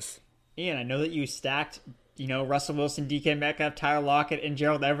about this? Ian, I know that you stacked Russell Wilson, DK Metcalf, Tyler Lockett, and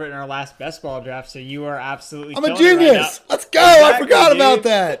Gerald Everett in our last best ball draft, so you are absolutely I'm a genius! Right, let's go! Exactly, I forgot about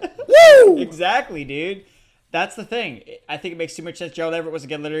that! Woo! Exactly, dude. That's the thing. I think it makes too much sense. Gerald Everett was,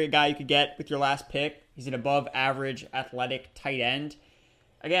 again, literally a guy you could get with your last pick. He's an above-average athletic tight end.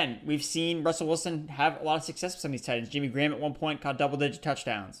 Again, we've seen Russell Wilson have a lot of success with some of these tight ends. Jimmy Graham at one point caught double-digit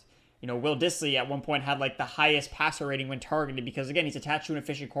touchdowns. Will Dissly at one point had the highest passer rating when targeted because, again, he's attached to an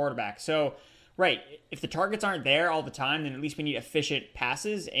efficient quarterback. So, right, if the targets aren't there all the time, then at least we need efficient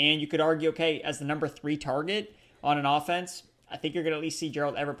passes. And you could argue, okay, as the number 3 target on an offense, I think you're going to at least see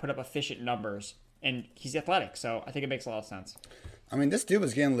Gerald Everett put up efficient numbers. And he's athletic, so I think it makes a lot of sense. I mean, this dude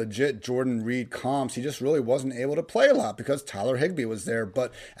was getting legit Jordan Reed comps. He just really wasn't able to play a lot because Tyler Higbee was there.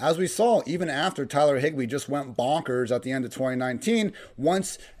 But as we saw, even after Tyler Higbee just went bonkers at the end of 2019,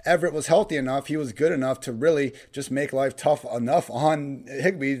 once Everett was healthy enough, he was good enough to really just make life tough enough on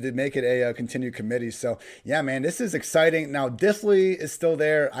Higbee to make it a continued committee. So, yeah, man, this is exciting. Now, Dissly is still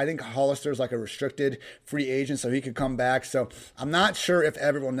there. I think Hollister's like a restricted free agent, so he could come back. So I'm not sure if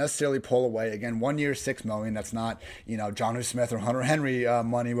Everett will necessarily pull away. Again, 1 year, $6 million. That's not, Jonnu Smith or Hunter Henry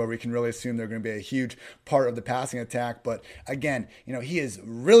money where we can really assume they're going to be a huge part of the passing attack. But again, he is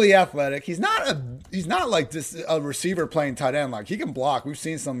really athletic. He's not like this a receiver playing tight end. Like, he can block. We've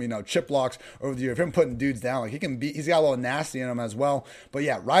seen some chip blocks over the year of him putting dudes down. Like, he's got a little nasty in him as well. But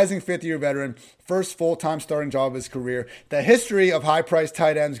yeah, rising 5th-year veteran, first full-time starting job of his career. The history of high-priced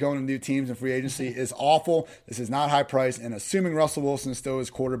tight ends going to new teams in free agency is awful. This is not high price, and assuming Russell Wilson is still his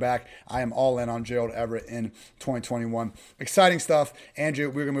quarterback, I am all in on Gerald Everett in 2021. Exciting stuff. Andrew,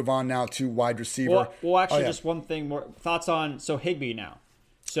 we're going to move on now to wide receiver. Well, actually, just one thing more. Thoughts on, Higbee now.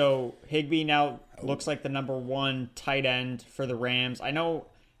 So Higbee now looks like the number 1 tight end for the Rams. I know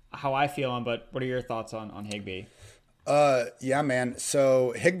how I feel on, but what are your thoughts on Higbee? Yeah, man.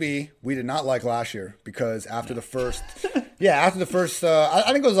 So Higbee, we did not like last year because after the first, after the first,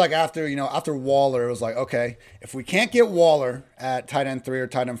 I think it was like after Waller, it was like, okay, if we can't get Waller at tight end 3 or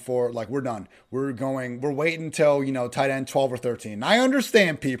tight end 4, like we're done. We're waiting until, tight end 12 or 13. And I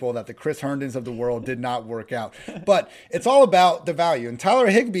understand, people, that the Chris Herndons of the world did not work out, but it's all about the value. And Tyler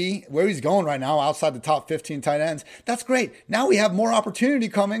Higbee, where he's going right now, outside the top 15 tight ends, that's great. Now we have more opportunity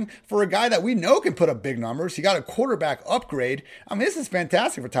coming for a guy that we know can put up big numbers. He got a quarterback upgrade. I mean, this is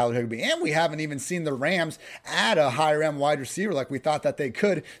fantastic for Tyler Higbee. And we haven't even seen the Rams add a higher end wide receiver like we thought that they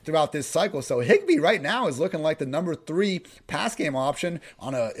could throughout this cycle. So Higbee right now is looking like the number 3 pass game option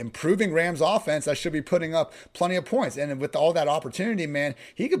on an improving Rams offense that should be putting up plenty of points. And with all that opportunity, man,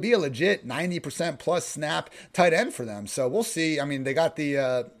 he could be a legit 90% plus snap tight end for them. So we'll see. I mean, they got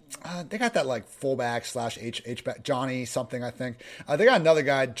that like fullback / H back, Johnny something, I think. They got another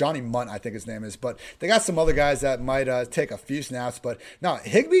guy, Johnny Munt, I think his name is. But they got some other guys that might take a few snaps. But no,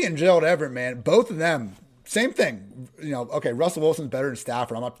 Higbee and Gerald Everett, man, both of them, same thing. Okay, Russell Wilson's better than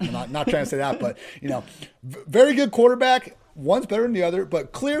Stafford. I'm not trying to say that, but very good quarterback. One's better than the other,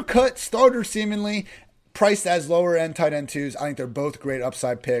 but clear-cut starter seemingly, priced as lower-end tight end 2s. I think they're both great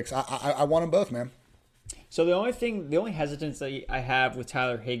upside picks. I want them both, man. So the only hesitance that I have with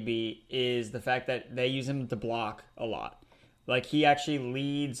Tyler Higbee is the fact that they use him to block a lot. Like, he actually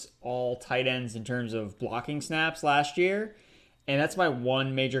leads all tight ends in terms of blocking snaps last year. And that's my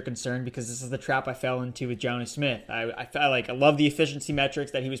one major concern, because this is the trap I fell into with Jonas Smith. I felt like I love the efficiency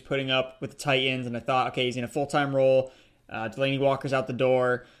metrics that he was putting up with the tight ends, and I thought, okay, he's in a full-time role. Delaney Walker's out the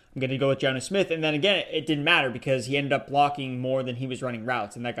door. I'm going to go with Jonas Smith. And then again, it didn't matter because he ended up blocking more than he was running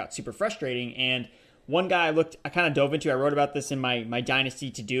routes, and that got super frustrating. And one guy I kind of dove into, I wrote about this in my Dynasty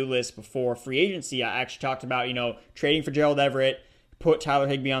to-do list before free agency. I actually talked about, trading for Gerald Everett, put Tyler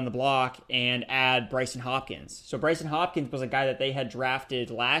Higbee on the block, and add Bryson Hopkins. So Bryson Hopkins was a guy that they had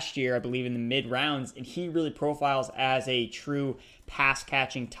drafted last year, I believe, in the mid-rounds, and he really profiles as a true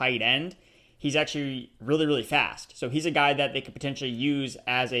pass-catching tight end. He's actually really, really fast. So he's a guy that they could potentially use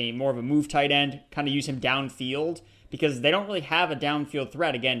as more of a move tight end, kind of use him downfield, because they don't really have a downfield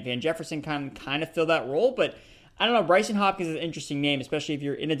threat. Again, Van Jefferson kind of filled that role, but I don't know. Bryson Hopkins is an interesting name, especially if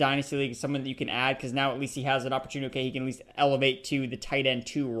you're in a dynasty league, someone that you can add, because now at least he has an opportunity. Okay, he can at least elevate to the tight end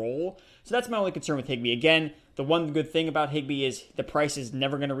 2 role. So that's my only concern with Higbee. Again, the one good thing about Higbee is the price is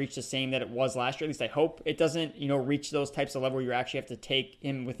never going to reach the same that it was last year. At least I hope it doesn't, reach those types of level where you actually have to take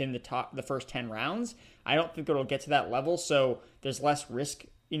him within the first 10 rounds. I don't think it'll get to that level, so there's less risk,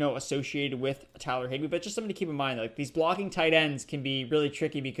 associated with Tyler Higbee. But just something to keep in mind, like, these blocking tight ends can be really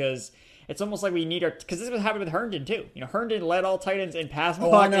tricky, because it's almost like we need because this is what happened with Herndon too. Herndon led all tight ends in pass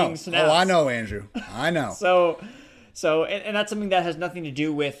blocking snaps. I know, Andrew. I know. So that's something that has nothing to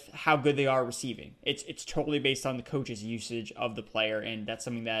do with how good they are receiving. It's totally based on the coach's usage of the player, and that's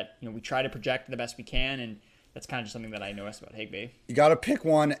something that we try to project the best we can, and that's kind of just something that I noticed about Higbee. You got to pick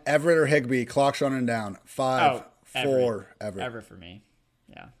one: Everett or Higbee. Clock's running down. 5, 4, Everett. Everett for me.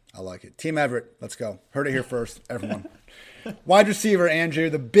 Yeah. I like it. Team Everett. Let's go. Heard it here first, everyone. Wide receiver, Andrew.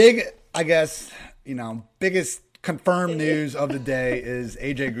 The big, biggest confirmed news of the day is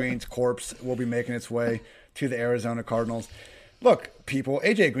AJ Green's corpse will be making its way to the Arizona Cardinals. Look, people,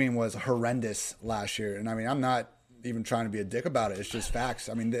 AJ Green was horrendous last year. And I'm not even trying to be a dick about it. It's just facts.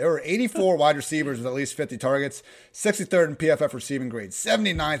 There were 84 wide receivers with at least 50 targets, 63rd in PFF receiving grade,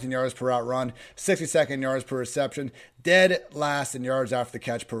 79th in yards per out run, 62nd in yards per reception, dead last in yards after the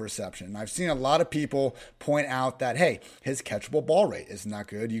catch per reception. And I've seen a lot of people point out that, hey, his catchable ball rate isn't that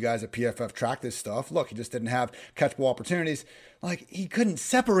good. You guys at PFF track this stuff. Look, he just didn't have catchable opportunities. Like, he couldn't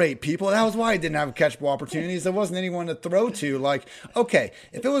separate people. That was why he didn't have catchable opportunities. There wasn't anyone to throw to. Like, okay,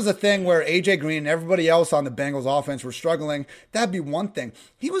 if it was a thing where A.J. Green and everybody else on the Bengals offense were struggling, that'd be one thing.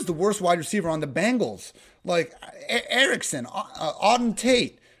 He was the worst wide receiver on the Bengals. Like, Erickson, Auden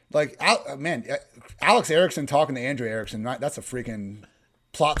Tate. Like, Alex Erickson talking to Andrew Erickson, that's a freaking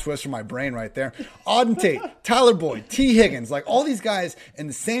plot twist for my brain right there. Auden Tate, Tyler Boyd, T. Higgins, like all these guys in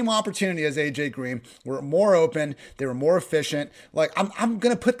the same opportunity as AJ Green were more open. They were more efficient. Like, I'm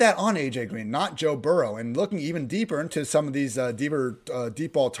going to put that on AJ Green, not Joe Burrow. And looking even deeper into some of these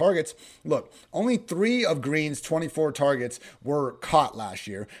deep ball targets, look, only 3 of Green's 24 targets were caught last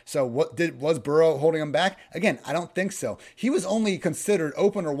year. So was Burrow holding him back? Again, I don't think so. He was only considered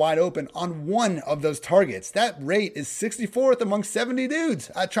open or wide open on 1 of those targets. That rate is 64th among 70 dudes.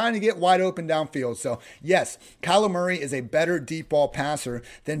 dudes trying to get wide open downfield. So, yes, Kyler Murray is a better deep ball passer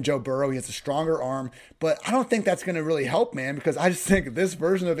than Joe Burrow. He has a stronger arm, but I don't think that's going to really help, man, because I just think this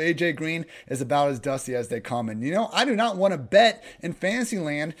version of A.J. Green is about as dusty as they come. And, I do not want to bet in fantasy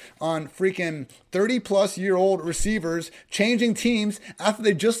land on freaking 30-plus-year-old receivers changing teams after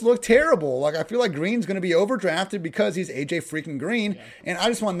they just look terrible. Like, I feel like Green's going to be overdrafted because he's AJ freaking Green, and I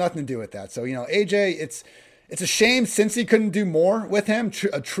just want nothing to do with that. So, AJ, it's a shame since he couldn't do more with him,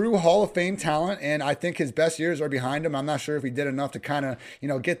 a true Hall of Fame talent, and I think his best years are behind him. I'm not sure if he did enough to kind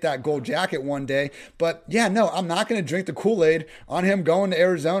of, get that gold jacket one day. But, yeah, no, I'm not going to drink the Kool-Aid on him going to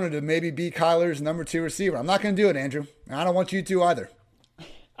Arizona to maybe be Kyler's number 2 receiver. I'm not going to do it, Andrew. And I don't want you to either.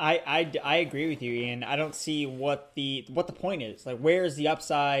 I agree with you, Ian. I don't see what the point is. Like, where is the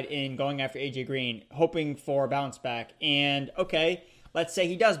upside in going after AJ Green, hoping for a bounce back? And okay, let's say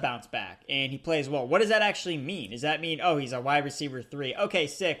he does bounce back and he plays well. What does that actually mean? Does that mean, oh, he's a wide receiver 3? Okay,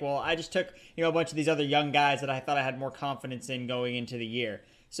 sick. Well, I just took a bunch of these other young guys that I thought I had more confidence in going into the year.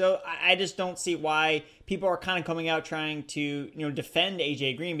 So I just don't see why people are kind of coming out trying to defend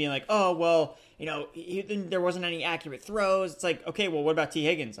AJ Green, being like, oh well. There wasn't any accurate throws. It's like, okay, well, what about T.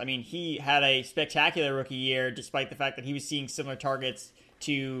 Higgins? I mean, he had a spectacular rookie year, despite the fact that he was seeing similar targets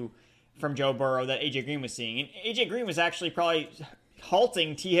from Joe Burrow that A.J. Green was seeing. And A.J. Green was actually probably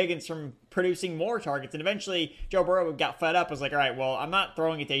halting T. Higgins from producing more targets. And eventually, Joe Burrow got fed up, was like, all right, well, I'm not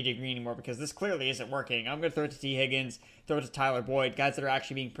throwing it to A.J. Green anymore because this clearly isn't working. I'm going to throw it to T. Higgins, throw it to Tyler Boyd, guys that are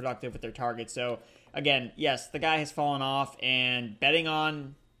actually being productive with their targets. So, again, yes, the guy has fallen off, and betting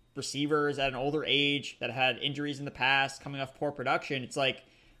on receivers at an older age that had injuries in the past, coming off poor production, it's like,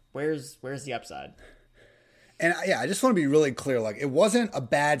 where's the upside? And yeah, I just want to be really clear. Like, it wasn't a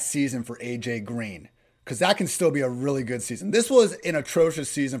bad season for AJ Green, because that can still be a really good season. This was an atrocious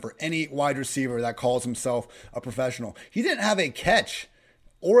season for any wide receiver that calls himself a professional. He didn't have a catch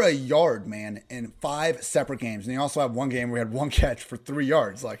or a yard, man, in 5 separate games. And he also had one game where he had one catch for 3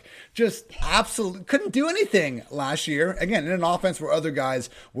 yards. Like, just absolutely couldn't do anything last year. Again, in an offense where other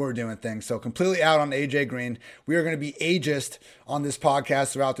guys were doing things. So completely out on A.J. Green. We are going to be ageist on this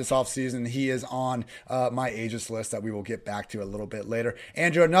podcast throughout this offseason. He is on my ageist list that we will get back to a little bit later.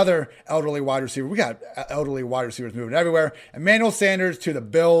 Andrew, another elderly wide receiver. We got elderly wide receivers moving everywhere. Emmanuel Sanders to the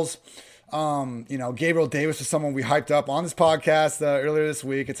Bills. Gabriel Davis is someone we hyped up on this podcast earlier this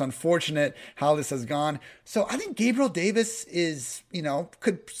week. It's unfortunate how this has gone. So I think Gabriel Davis is,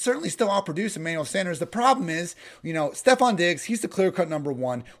 could certainly still outproduce Emmanuel Sanders. The problem is, Stephon Diggs, he's the clear-cut number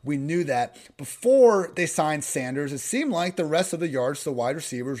 1. We knew that. Before they signed Sanders, it seemed like the rest of the yards, the wide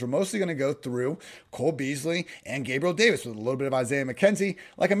receivers, were mostly going to go through Cole Beasley and Gabriel Davis with a little bit of Isaiah McKenzie.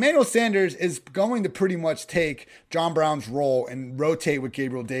 Like, Emmanuel Sanders is going to pretty much take John Brown's role and rotate with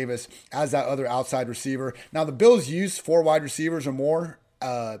Gabriel Davis as that other outside receiver. Now, the Bills used 4 wide receivers or more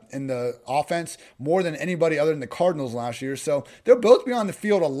in the offense, more than anybody other than the Cardinals last year. So they'll both be on the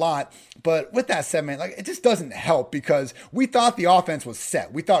field a lot. But with that said, man, like, it just doesn't help, because we thought the offense was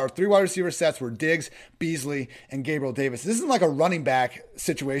set. We thought our 3 wide receiver sets were Diggs, Beasley, and Gabriel Davis. This isn't like a running back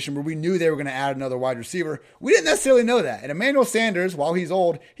situation where we knew they were going to add another wide receiver. We didn't necessarily know that. And Emmanuel Sanders, while he's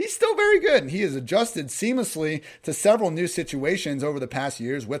old, he's still very good. And he has adjusted seamlessly to several new situations over the past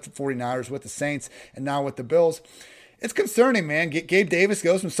years with the 49ers, with the Saints, and now with the Bills. It's concerning, man. Gabe Davis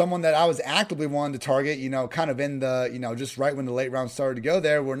goes from someone that I was actively wanting to target, kind of in the, just right when the late round started to go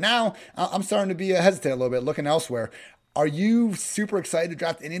there, where now I'm starting to be hesitant a little bit, looking elsewhere. Are you super excited to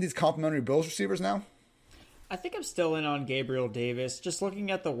draft any of these complimentary Bills receivers now? I think I'm still in on Gabriel Davis. Just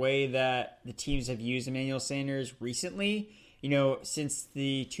looking at the way that the teams have used Emmanuel Sanders recently, since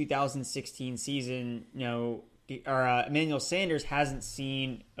the 2016 season, Emmanuel Sanders hasn't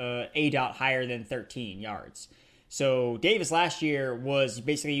seen a dot higher than 13 yards. So Davis last year was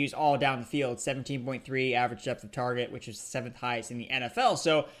basically used all down the field, 17.3 average depth of target, which is the 7th highest in the NFL.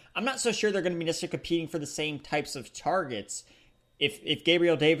 So I'm not so sure they're going to be necessarily competing for the same types of targets. If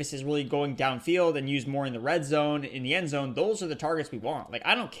Gabriel Davis is really going downfield and used more in the red zone, in the end zone, those are the targets we want. Like,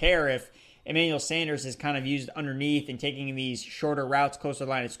 I don't care if Emmanuel Sanders is kind of used underneath and taking these shorter routes closer to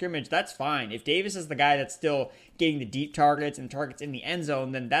the line of scrimmage. That's fine. If Davis is the guy that's still getting the deep targets and targets in the end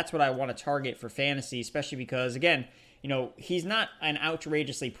zone, then that's what I want to target for fantasy, especially because, again, he's not an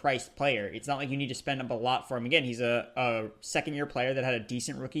outrageously priced player. It's not like you need to spend up a lot for him. Again, he's a second-year player that had a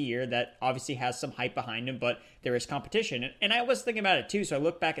decent rookie year that obviously has some hype behind him, but there is competition. And I was thinking about it, too. So I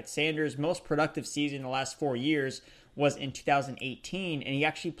look back at Sanders' most productive season in the last 4 years was in 2018, and he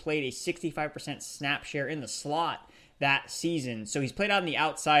actually played a 65% snap share in the slot that season. So he's played out on the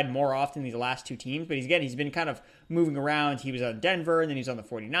outside more often than the last 2 teams, but he's been kind of moving around. He was on Denver, and then he was on the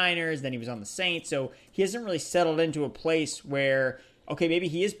 49ers, then he was on the Saints. So he hasn't really settled into a place where okay, maybe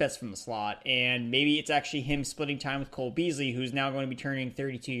he is best from the slot, and maybe it's actually him splitting time with Cole Beasley, who's now going to be turning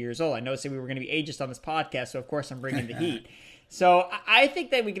 32 years old. I know we were going to be ageist on this podcast, so of course I'm bringing the heat. So I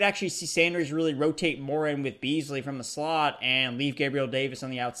think that we could actually see Sanders really rotate more in with Beasley from the slot and leave Gabriel Davis on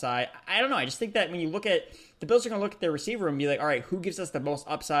the outside. I don't know. I just think that when you look at the Bills are going to look at their receiver and be like, all right, who gives us the most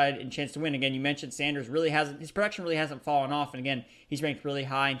upside and chance to win? Again, you mentioned Sanders his production really hasn't fallen off. And again, he's ranked really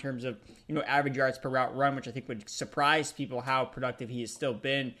high in terms of, average yards per route run, which I think would surprise people how productive he has still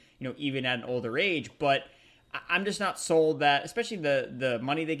been, even at an older age. But I'm just not sold that, especially the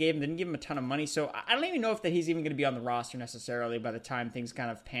money they gave him. They didn't give him a ton of money. So I don't even know if that he's even going to be on the roster necessarily by the time things kind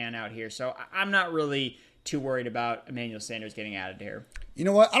of pan out here. So I'm not really too worried about Emmanuel Sanders getting added here. You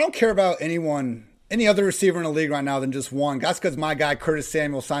know what? I don't care about any other receiver in the league right now than just one. That's because my guy Curtis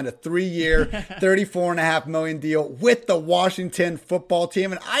Samuel signed a 3-year, $34.5 million deal with the Washington football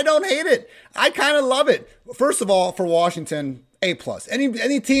team, and I don't hate it. I kind of love it. First of all, for Washington, A+.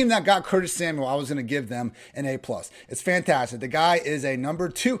 Any team that got Curtis Samuel, I was going to give them an A+. It's fantastic. The guy is a number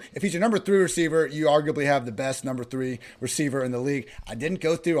 2. If he's your number 3 receiver, you arguably have the best number 3 receiver in the league. I didn't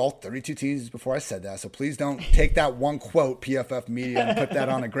go through all 32 teams before I said that, so please don't take that one quote, PFF Media, and put that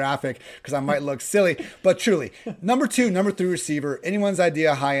on a graphic because I might look silly. But truly, number 2, number 3 receiver, anyone's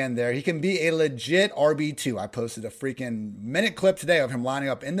idea high end there. He can be a legit RB2. I posted a freaking minute clip today of him lining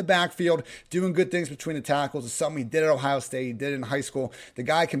up in the backfield, doing good things between the tackles. It's something he did at Ohio State. He did in high school. The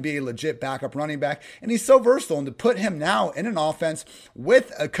guy can be a legit backup running back, and he's so versatile. And to put him now in an offense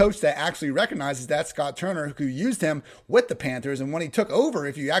with a coach that actually recognizes that, Scott Turner, who used him with the Panthers, and when he took over,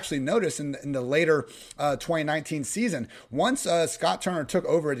 if you actually notice in the later 2019 season, once Scott Turner took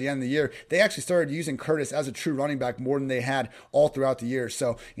over at the end of the year, they actually started using Curtis as a true running back more than they had all throughout the year.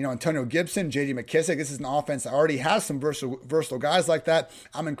 So, Antonio Gibson, J.D. McKissick, this is an offense that already has some versatile guys like that.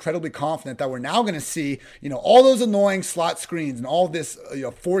 I'm incredibly confident that we're now going to see, all those annoying slot screens and all this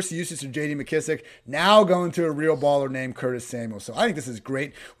forced usage of J.D. McKissick now going to a real baller named Curtis Samuel. So I think this is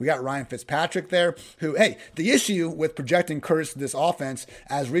great. We got Ryan Fitzpatrick there, who, hey, the issue with projecting Curtis to this offense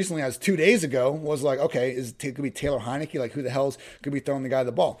as recently as 2 days ago was like, okay, it could be Taylor Heineke? Like, who the hell's could be throwing the guy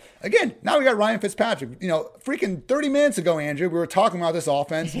the ball? Again, now we got Ryan Fitzpatrick. Freaking 30 minutes ago, Andrew, we were talking about this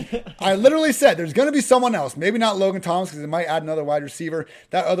offense. I literally said there's going to be someone else. Maybe not Logan Thomas because it might add another wide receiver.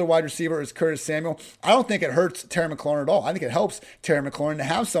 That other wide receiver is Curtis Samuel. I don't think it hurts Terry McLaurin at all. I think it helps Terry McLaurin to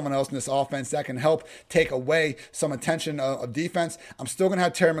have someone else in this offense that can help take away some attention of defense. I'm still going to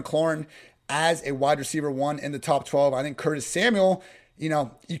have Terry McLaurin as a wide receiver 1 in the top 12. I think Curtis Samuel, you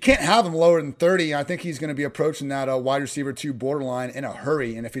can't have him lower than 30. I think he's going to be approaching that wide receiver 2 borderline in a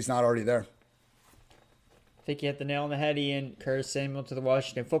hurry, and if he's not already there. I think you hit the nail on the head, Ian. Curtis Samuel to the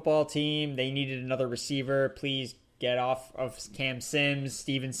Washington football team. They needed another receiver. Please get off of Cam Sims,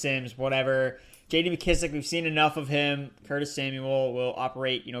 Steven Sims, whatever. J.D. McKissick, we've seen enough of him. Curtis Samuel will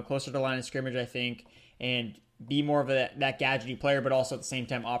operate, closer to the line of scrimmage, I think, and be more of that gadgety player, but also at the same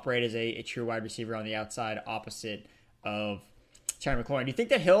time operate as a true wide receiver on the outside, opposite of Terry McLaurin. Do you think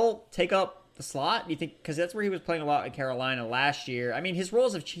that he'll take up the slot? Do you think, because that's where he was playing a lot in Carolina last year? I mean, his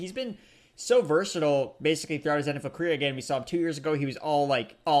roles he's been so versatile basically throughout his NFL career. Again, we saw him 2 years ago. He was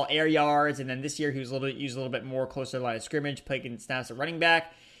all air yards, and then this year he was used a little bit more closer to the line of scrimmage, playing snaps at running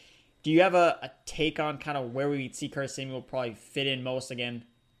back. Do you have a take on kind of where we see Curtis Samuel probably fit in most? Again,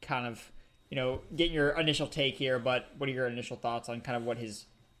 kind of, getting your initial take here, but what are your initial thoughts on kind of what his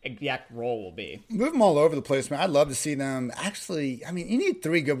exact role will be? Move them all over the place, man. I'd love to see them. Actually, I mean, you need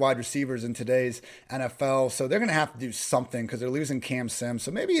 3 good wide receivers in today's NFL, so they're going to have to do something because they're losing Cam Sims. So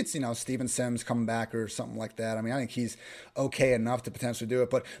maybe it's, Steven Sims coming back or something like that. I mean, I think he's okay enough to potentially do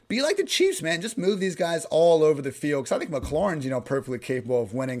it. But be like the Chiefs, man. Just move these guys all over the field because I think McLaurin's, perfectly capable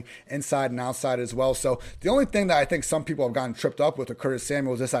of winning inside and outside as well. So the only thing that I think some people have gotten tripped up with Curtis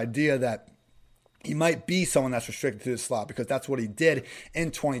Samuel is this idea that he might be someone that's restricted to the slot because that's what he did in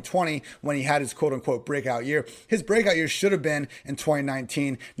 2020 when he had his quote-unquote breakout year. His breakout year should have been in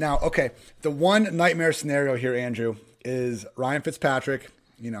 2019. Now, okay, the one nightmare scenario here, Andrew, is Ryan Fitzpatrick,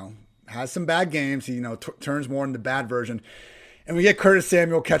 has some bad games. He, turns more into the bad version. And we get Curtis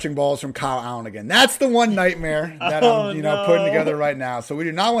Samuel catching balls from Kyle Allen again. That's the one nightmare that I'm, putting together right now. So we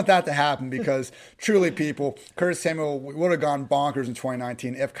do not want that to happen because truly, people, Curtis Samuel would have gone bonkers in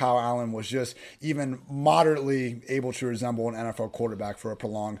 2019 if Kyle Allen was just even moderately able to resemble an NFL quarterback for a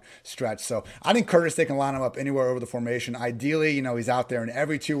prolonged stretch. So I think Curtis, they can line him up anywhere over the formation. Ideally, he's out there in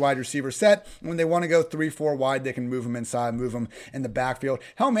every 2 wide receiver set. When they want to go 3-4 wide, they can move him inside, move him in the backfield.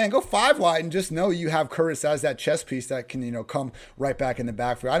 Hell, man, go 5 wide and just know you have Curtis as that chess piece that can, come right back in the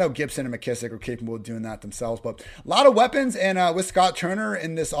backfield. I know Gibson and McKissick are capable of doing that themselves, but a lot of weapons. And with Scott Turner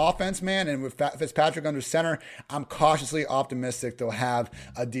in this offense, man, and with Fitzpatrick under center, I'm cautiously optimistic they'll have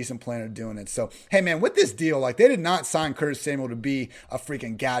a decent plan of doing it. So, hey, man, with this deal, like, they did not sign Curtis Samuel to be a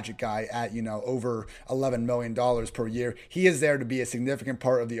freaking gadget guy at, over $11 million per year. He is there to be a significant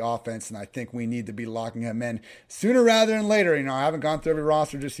part of the offense, and I think we need to be locking him in sooner rather than later. I haven't gone through every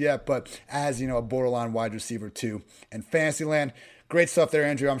roster just yet, but as, a borderline wide receiver too. And Fantasyland, great stuff there,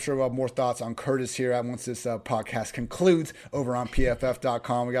 Andrew. I'm sure we'll have more thoughts on Curtis here once this podcast concludes over on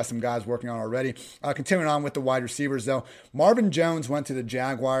PFF.com. We got some guys working on already. Continuing on with the wide receivers, though, Marvin Jones went to the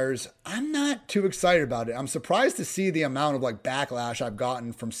Jaguars. I'm not too excited about it. I'm surprised to see the amount of backlash I've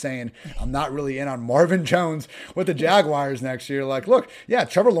gotten from saying I'm not really in on Marvin Jones with the Jaguars next year. Look, yeah,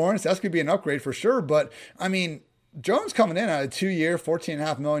 Trevor Lawrence, that's going to be an upgrade for sure, but I mean, Jones coming in at a 2-year,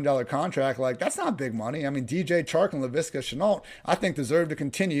 $14.5 million contract, that's not big money. I mean, DJ Chark and Laviska Shenault, I think, deserve to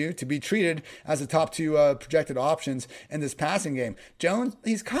continue to be treated as the top two projected options in this passing game. Jones,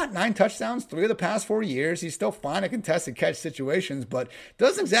 he's caught 9 touchdowns 3 of the past 4 years. He's still fine at contested catch situations, but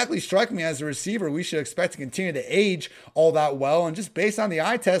doesn't exactly strike me as a receiver we should expect to continue to age all that well. And just based on the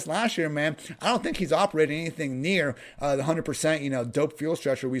eye test last year, man, I don't think he's operating anything near the 100%, dope fuel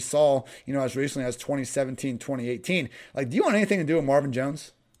stretcher we saw, as recently as 2017, 2018. Do you want anything to do with Marvin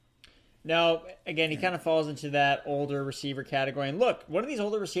Jones? No, again, he kind of falls into that older receiver category. And look, one of these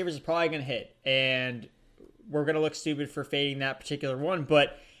older receivers is probably going to hit, and we're going to look stupid for fading that particular one.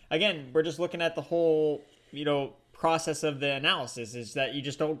 But again, we're just looking at the whole, process of the analysis is that you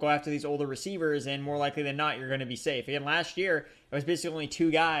just don't go after these older receivers, and more likely than not, you're going to be safe. Again, last year, it was basically only 2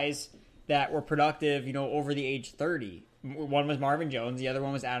 guys that were productive, over the age 30. One was Marvin Jones, the other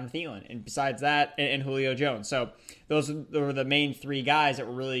one was Adam Thielen, and besides that, and Julio Jones. So those were the main 3 guys that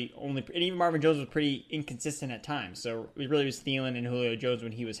were really only, and even Marvin Jones was pretty inconsistent at times. So it really was Thielen and Julio Jones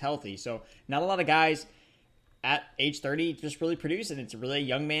when he was healthy. So not a lot of guys at age 30 just really produce, and it's really a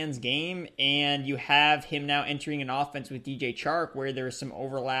young man's game. And you have him now entering an offense with DJ Chark where there's some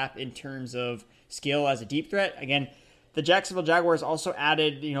overlap in terms of skill as a deep threat. Again, the Jacksonville Jaguars also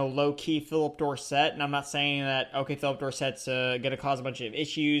added, low-key Philip Dorsett, and I'm not saying that, okay, Philip Dorsett's going to cause a bunch of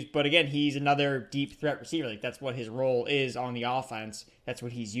issues, but again, he's another deep threat receiver. That's what his role is on the offense. That's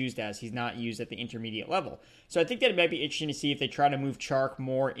what he's used as. He's not used at the intermediate level. So I think that it might be interesting to see if they try to move Chark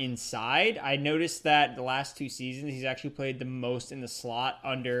more inside. I noticed that the last 2 seasons, he's actually played the most in the slot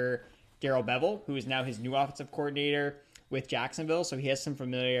under Darrell Bevell, who is now his new offensive coordinator with Jacksonville, so he has some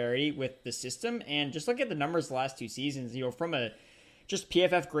familiarity with the system. And just look at the numbers the last 2 seasons, from a just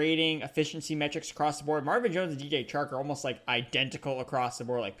PFF grading, efficiency metrics across the board, Marvin Jones and DJ Chark are almost identical across the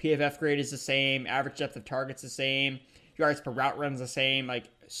board. PFF grade is the same, average depth of target's the same, yards per route run's the same,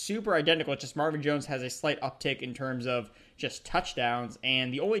 super identical. It's just Marvin Jones has a slight uptick in terms of just touchdowns,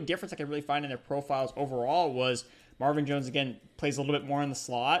 and the only difference I could really find in their profiles overall was Marvin Jones, again, plays a little bit more in the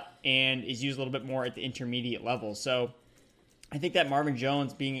slot and is used a little bit more at the intermediate level. So I think that Marvin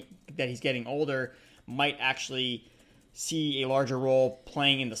Jones, being that he's getting older, might actually see a larger role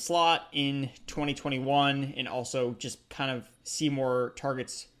playing in the slot in 2021, and also just kind of see more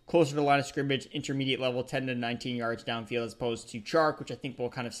targets closer to the line of scrimmage, intermediate level, 10 to 19 yards downfield, as opposed to Chark, which I think will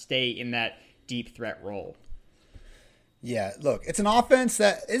kind of stay in that deep threat role. Yeah, look, it's an offense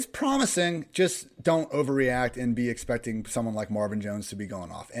that is promising. Just don't overreact and be expecting someone like Marvin Jones to be going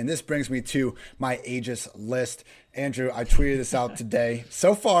off. And this brings me to my aegis list. Andrew, I tweeted this out today.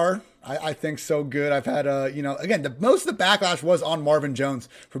 So far, I think so good. I've had, again, most of the backlash was on Marvin Jones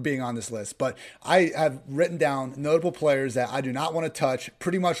for being on this list. But I have written down notable players that I do not want to touch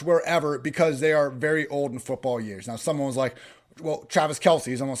pretty much wherever because they are very old in football years. Now, someone was like, well, Travis Kelce,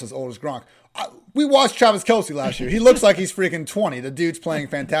 he's almost as old as Gronk. We watched Travis Kelce last year. He looks like he's freaking 20. The dude's playing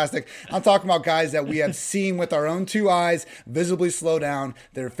fantastic. I'm talking about guys that we have seen with our own 2 eyes visibly slow down.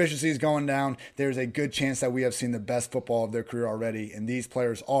 Their efficiency is going down. There's a good chance that we have seen the best football of their career already. And these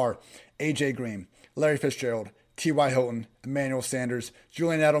players are A.J. Green, Larry Fitzgerald, T.Y. Hilton, Emmanuel Sanders,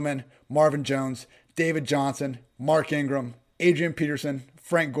 Julian Edelman, Marvin Jones, David Johnson, Mark Ingram, Adrian Peterson,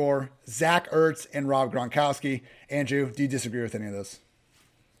 Frank Gore, Zach Ertz, and Rob Gronkowski. Andrew, do you disagree with any of those?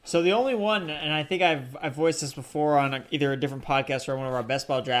 So the only one, and I think I've voiced this before on either a different podcast or one of our best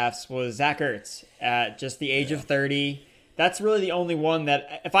ball drafts, was Zach Ertz at just the age of 30. That's really the only one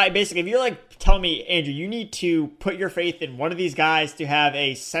that if you're telling me, Andrew, you need to put your faith in one of these guys to have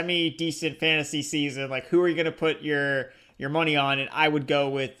a semi-decent fantasy season, who are you going to put your money on? And I would go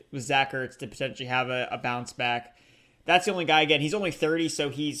with Zach Ertz to potentially have a bounce back. That's the only guy. Again, he's only 30, so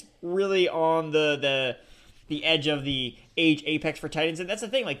he's really on the the edge of the age apex for tight ends. And that's the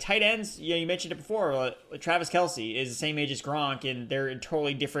thing, like tight ends, you mentioned it before, Travis Kelce is the same age as Gronk, and they're in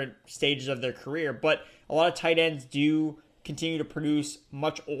totally different stages of their career. But a lot of tight ends do continue to produce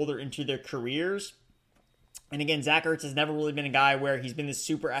much older into their careers. And again, Zach Ertz has never really been a guy where he's been this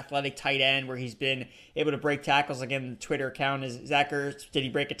super athletic tight end where he's been able to break tackles. Again, the Twitter account is Zach Ertz. Did he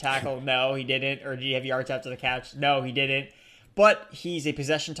break a tackle? No, he didn't. Or did he have yards after the catch? No, he didn't. But he's a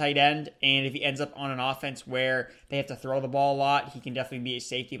possession tight end, and if he ends up on an offense where they have to throw the ball a lot, he can definitely be a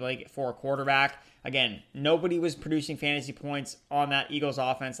safety blanket for a quarterback. Again, nobody was producing fantasy points on that Eagles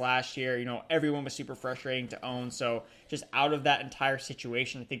offense last year. Everyone was super frustrating to own. So just out of that entire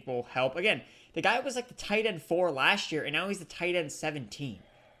situation, I think will help. Again, the guy was like the tight end 4 last year, and now he's the tight end 17.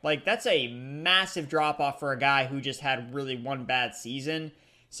 Like, that's a massive drop-off for a guy who just had really one bad season.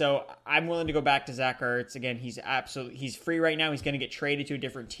 So I'm willing to go back to Zach Ertz. Again, he's free right now. He's going to get traded to a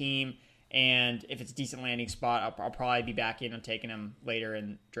different team. And if it's a decent landing spot, I'll probably be back in on taking him later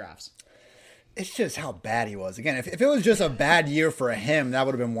in drafts. It's just how bad he was. Again, if it was just a bad year for him, that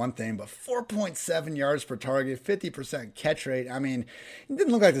would have been one thing. But 4.7 yards per target, 50% catch rate. I mean, he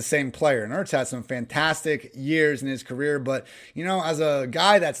didn't look like the same player. And Ertz had some fantastic years in his career. But, as a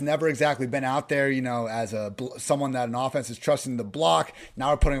guy that's never exactly been out there, as someone that an offense is trusting to block,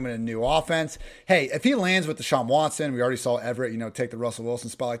 now we're putting him in a new offense. Hey, if he lands with Deshaun Watson, we already saw Everett, take the Russell Wilson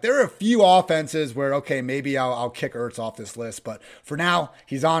spot. Like, there are a few offenses where, okay, maybe I'll kick Ertz off this list. But for now,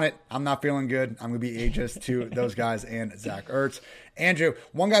 he's on it. I'm not feeling good. I'm going to be ageist to those guys and Zach Ertz. Andrew,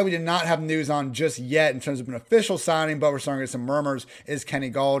 one guy we did not have news on just yet in terms of an official signing, but we're starting to get some murmurs, is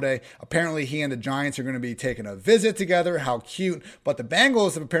Kenny Golladay. Apparently, he and the Giants are going to be taking a visit together. How cute. But the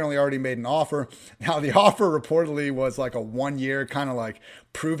Bengals have apparently already made an offer. Now, the offer reportedly was like a 1-year kind of like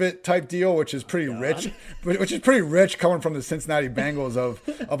prove it type deal, which is pretty rich, coming from the Cincinnati Bengals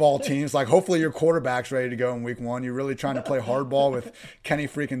of all teams. Like, hopefully your quarterback's ready to go in week 1. You're really trying to play hardball with Kenny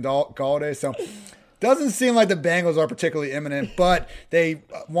freaking Golladay. So doesn't seem like the Bengals are particularly imminent, but they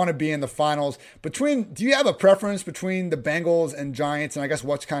want to be in the finals. Do you have a preference between the Bengals and Giants? And I guess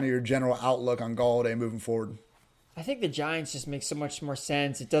what's kind of your general outlook on Golladay moving forward? I think the Giants just make so much more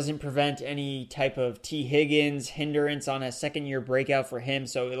sense. It doesn't prevent any type of T. Higgins hindrance on a second-year breakout for him,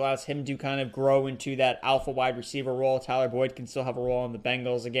 so it allows him to kind of grow into that alpha wide receiver role. Tyler Boyd can still have a role on the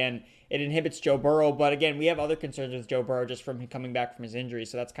Bengals. Again, it inhibits Joe Burrow, but again, we have other concerns with Joe Burrow just from him coming back from his injury,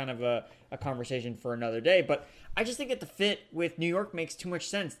 so that's kind of a conversation for another day. But I just think that the fit with New York makes too much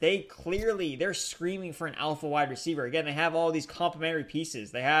sense. They're screaming for an alpha wide receiver. Again, they have all these complementary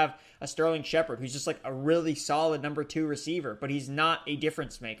pieces. They have a Sterling Shepard who's just like a really solid number 2 receiver, but he's not a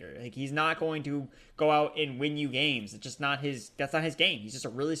difference maker. Like, he's not going to go out and win you games. It's just that's not his game. He's just a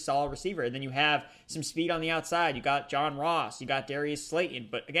really solid receiver. And then you have some speed on the outside. You got John Ross, you got Darius Slayton,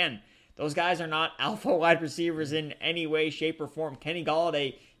 but again, those guys are not alpha wide receivers in any way, shape, or form. Kenny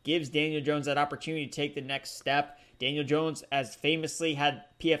Golladay gives Daniel Jones that opportunity to take the next step. Daniel Jones, as famously, had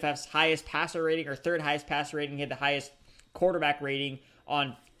PFF's highest passer rating, or third highest passer rating. He had the highest quarterback rating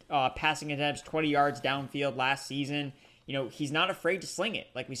on passing attempts, 20 yards downfield last season. He's not afraid to sling it.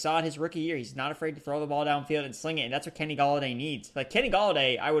 Like we saw in his rookie year, he's not afraid to throw the ball downfield and sling it, and that's what Kenny Golladay needs. Like, Kenny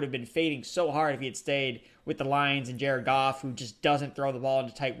Golladay, I would have been fading so hard if he had stayed with the Lions and Jared Goff, who just doesn't throw the ball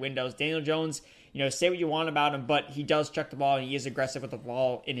into tight windows. Daniel Jones, say what you want about him, but he does chuck the ball, and he is aggressive with the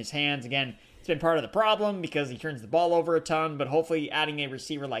ball in his hands. Again, it's been part of the problem because he turns the ball over a ton, but hopefully adding a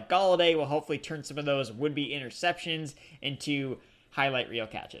receiver like Golladay will hopefully turn some of those would-be interceptions into highlight reel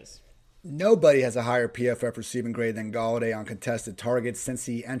catches. Nobody has a higher PFF receiving grade than Golladay on contested targets since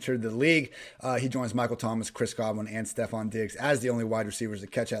he entered the league. He joins Michael Thomas, Chris Godwin, and Stephon Diggs as the only wide receivers to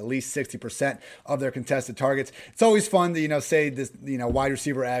catch at least 60% of their contested targets. It's always fun to, say this, wide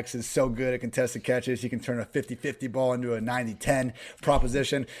receiver X is so good at contested catches. He can turn a 50-50 ball into a 90-10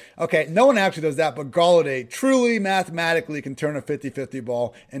 proposition. Okay, no one actually does that, but Golladay truly mathematically can turn a 50-50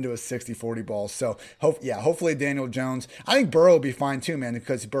 ball into a 60-40 ball. So, hopefully Daniel Jones. I think Burrow will be fine too, man,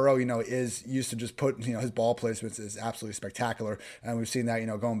 because Burrow, is used to just put, his ball placements is absolutely spectacular. And we've seen that,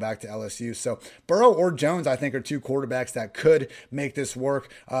 going back to LSU. So Burrow or Jones, I think, are 2 quarterbacks that could make this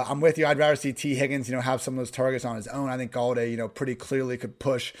work. I'm with you. I'd rather see T. Higgins, have some of those targets on his own. I think Golladay, pretty clearly could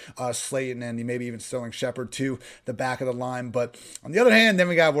push Slayton and maybe even Sterling Shepard to the back of the line. But on the other hand, then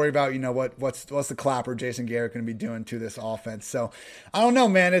we got to worry about, what's the clapper Jason Garrett going to be doing to this offense. So I don't know,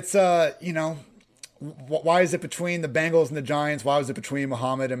 man. It's, why is it between the Bengals and the Giants? Why was it between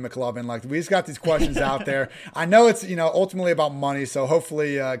Muhammad and McLovin? Like, we just got these questions out there. I know it's, ultimately about money. So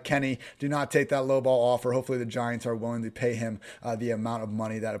hopefully, Kenny, do not take that low ball offer. Hopefully the Giants are willing to pay him the amount of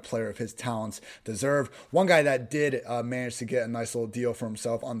money that a player of his talents deserve. One guy that did manage to get a nice little deal for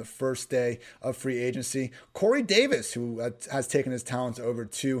himself on the first day of free agency, Corey Davis, who has taken his talents over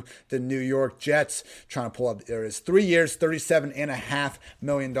to the New York Jets, trying to pull up there is 3 years, $37.5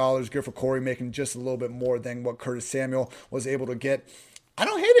 million. Good for Corey, making just a little bit more than what Curtis Samuel was able to get. I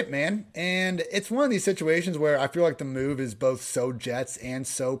don't hate it, man. And it's one of these situations where I feel like the move is both so Jets and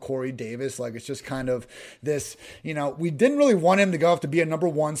so Corey Davis. Like, it's just kind of this, we didn't really want him to go off to be a number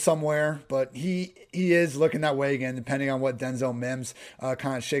one somewhere, but he is looking that way again, depending on what Denzel Mims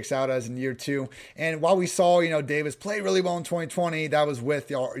kind of shakes out as in year two. And while we saw, Davis play really well in 2020, that was with,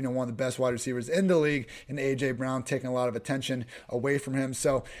 one of the best wide receivers in the league, and A.J. Brown taking a lot of attention away from him.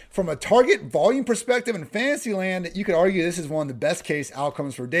 So from a target volume perspective in fantasy land, you could argue this is one of the best case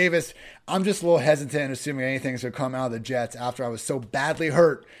outcomes for Davis. I'm just a little hesitant in assuming anything's going to come out of the Jets after I was so badly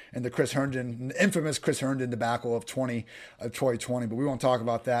hurt in the infamous Chris Herndon debacle of 2020, but we won't talk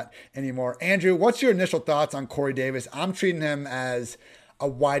about that anymore. Andrew, what's your initial thoughts on Corey Davis? I'm treating him as a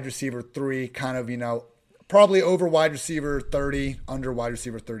wide receiver 3, kind of, probably over wide receiver 30, under wide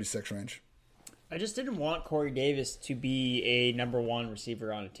receiver 36 range. I just didn't want Corey Davis to be a number one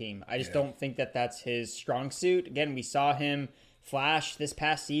receiver on a team. I just don't think that that's his strong suit. Again, we saw him flash this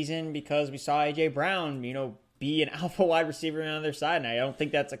past season because we saw A.J. Brown, be an alpha wide receiver on the other side. And I don't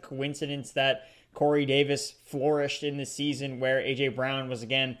think that's a coincidence that Corey Davis flourished in this season where A.J. Brown was,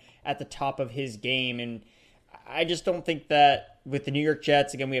 again, at the top of his game. And I just don't think that with the New York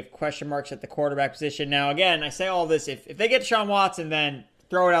Jets, again, we have question marks at the quarterback position. Now, again, I say all this, if they get Deshaun Watson, then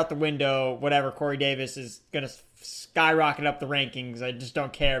throw it out the window, whatever. Corey Davis is going to skyrocket up the rankings. I just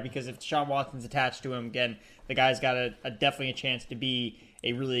don't care, because if Deshaun Watson's attached to him, again, the guy's got definitely a chance to be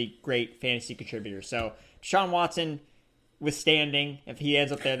a really great fantasy contributor. So Deshaun Watson withstanding, if he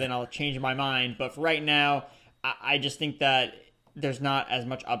ends up there, then I'll change my mind. But for right now, I just think that there's not as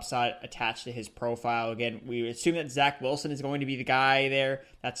much upside attached to his profile. Again, we assume that Zach Wilson is going to be the guy there.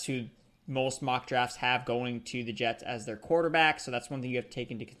 That's who most mock drafts have going to the Jets as their quarterback. So that's one thing you have to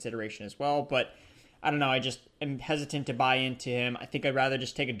take into consideration as well. But I don't know. I just am hesitant to buy into him. I think I'd rather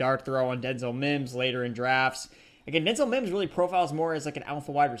just take a dart throw on Denzel Mims later in drafts. Again, Denzel Mims really profiles more as like an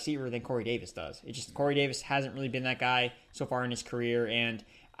alpha wide receiver than Corey Davis does. It's just Corey Davis hasn't really been that guy so far in his career. And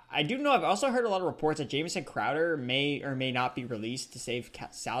I do know, I've also heard a lot of reports that Jamison Crowder may or may not be released to save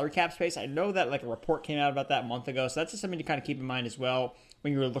salary cap space. I know that like a report came out about that a month ago. So that's just something to kind of keep in mind as well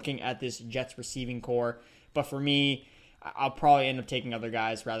when you're looking at this Jets receiving core. But for me, I'll probably end up taking other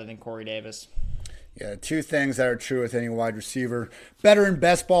guys rather than Corey Davis. Yeah, two things that are true with any wide receiver. Better in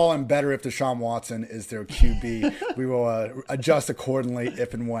best ball, and better if Deshaun Watson is their QB. We will adjust accordingly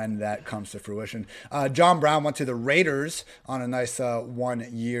if and when that comes to fruition. John Brown went to the Raiders on a nice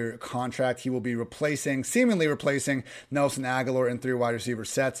 1-year contract. He will be seemingly replacing Nelson Aguilar in 3 wide receiver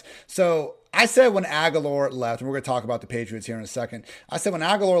sets. So I said when Aguilar left, and we're going to talk about the Patriots here in a second. I said when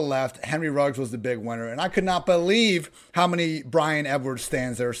Aguilar left, Henry Ruggs was the big winner. And I could not believe how many Brian Edwards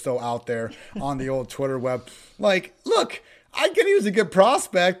stands there are still out there on the old Twitter web. Like, look, I get he was a good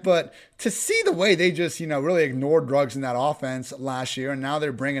prospect, but to see the way they just, really ignored Ruggs in that offense last year, and now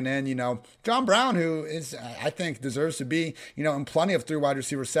they're bringing in, John Brown, who is, I think, deserves to be, in plenty of 3 wide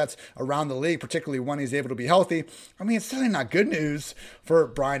receiver sets around the league, particularly when he's able to be healthy. I mean, it's certainly not good news for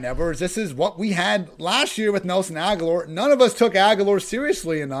Brian Edwards. This is what we had last year with Nelson Aguilar. None of us took Aguilar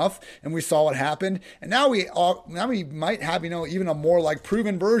seriously enough, and we saw what happened. And now we might have, even a more like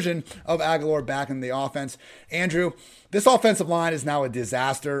proven version of Aguilar back in the offense. Andrew, this offensive line is now a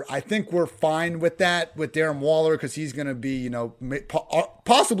disaster. I think we're fine with that with Darren Waller because he's going to be,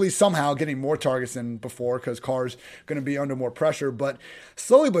 possibly somehow getting more targets than before because Carr's going to be under more pressure. But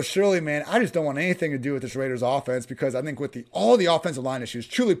slowly but surely, man, I just don't want anything to do with this Raiders offense because I think with all the offensive line issues,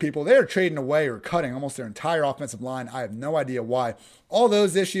 truly people, they are trading away or cutting almost their entire offensive line. I have no idea why. All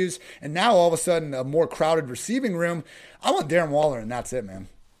those issues, and now all of a sudden a more crowded receiving room. I want Darren Waller, and that's it, man.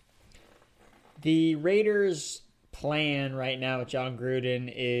 The Raiders' plan right now with John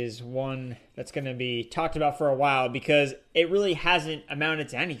Gruden is one that's going to be talked about for a while because it really hasn't amounted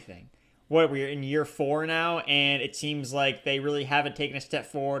to anything. We're in year 4 now, and it seems like they really haven't taken a step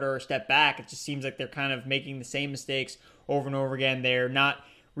forward or a step back. It just seems like they're kind of making the same mistakes over and over again. They're not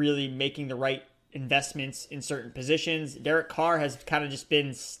really making the right investments in certain positions. Derek Carr has kind of just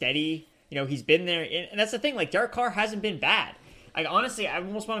been steady. He's been there, and that's the thing. Like, Derek Carr hasn't been bad. Honestly, I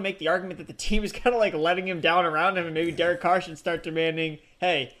almost want to make the argument that the team is kind of like letting him down around him, and maybe Derek Carr should start demanding,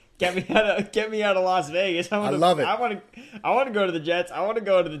 hey, Get me out of Las Vegas. I love it. I want to go to the Jets. I want to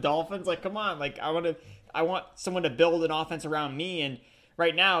go to the Dolphins. Like, come on. Like, I want someone to build an offense around me. And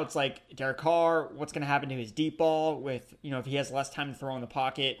right now, it's like Derek Carr. What's going to happen to his deep ball with, if he has less time to throw in the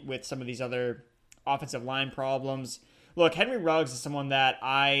pocket with some of these other offensive line problems? Look, Henry Ruggs is someone that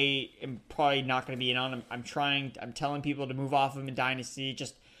I am probably not going to be in on. I'm telling people to move off of him in Dynasty.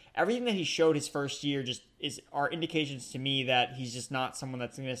 Just everything that he showed his first year are indications to me that he's just not someone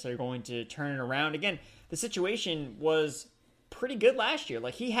that's necessarily going to turn it around. Again, the situation was pretty good last year.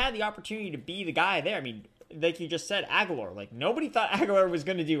 Like, he had the opportunity to be the guy there. I mean, like you just said, Aguilar. Like, nobody thought Aguilar was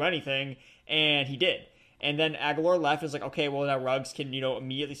going to do anything, and he did. And then Aguilar left. It was like, okay, well, now Ruggs can,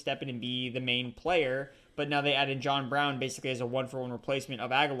 immediately step in and be the main player. But now they added John Brown basically as a one-for-one replacement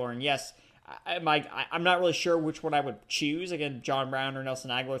of Aguilar. And yes, I'm not really sure which one I would choose. Again, John Brown or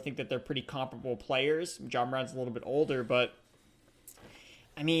Nelson Aguilar, I think that they're pretty comparable players. John Brown's a little bit older, but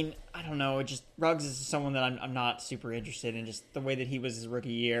I mean, I don't know. Ruggs is someone that I'm not super interested in, just the way that he was his rookie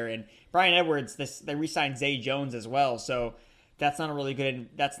year. And Brian Edwards, they re-signed Zay Jones as well, so that's not a really good.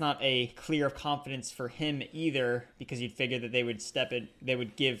 That's not a clear of confidence for him either, because you'd figure that they would they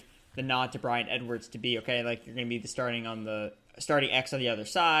would give the nod to Brian Edwards to be okay. Like, you're going to be the starting X on the other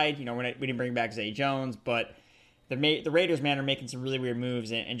side. We didn't bring back Zay Jones, but the Raiders, man, are making some really weird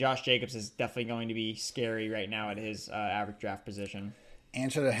moves, and Josh Jacobs is definitely going to be scary right now at his average draft position.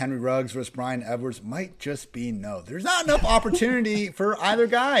 Answer to Henry Ruggs versus Brian Edwards might just be no. There's not enough opportunity for either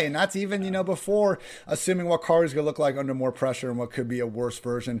guy, and that's even, before assuming what Carr is going to look like under more pressure and what could be a worse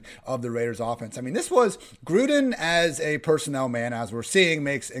version of the Raiders offense. I mean, this was Gruden as a personnel man, as we're seeing,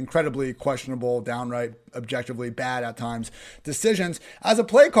 makes incredibly questionable, downright objectively bad at times decisions. As a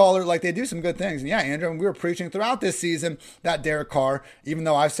play caller, like, they do some good things. And yeah, Andrew, we were preaching throughout this season that Derek Carr, even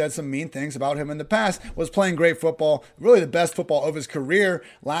though I've said some mean things about him in the past, was playing great football, really the best football of his career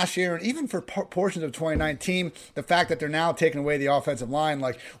last year, and even for portions of 2019. The fact that they're now taking away the offensive line,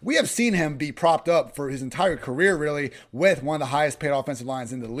 like, we have seen him be propped up for his entire career, really, with one of the highest paid offensive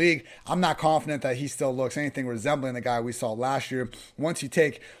lines in the league. I'm not confident that he still looks anything resembling the guy we saw last year. Once you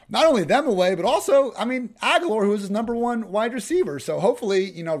take not only them away, but also, I mean, Aguilar, who is his number one wide receiver. So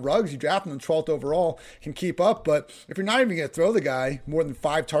hopefully, Ruggs, you draft him in 12th overall, can keep up. But if you're not even going to throw the guy more than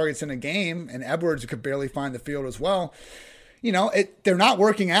 5 targets in a game, and Edwards could barely find the field as well, they're not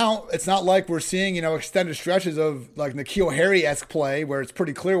working out. It's not like we're seeing, extended stretches of like N'Keal Harry-esque play where it's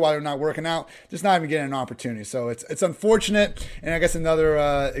pretty clear why they're not working out, just not even getting an opportunity. So it's unfortunate. And I guess another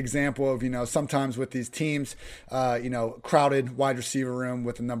example of, sometimes with these teams, crowded wide receiver room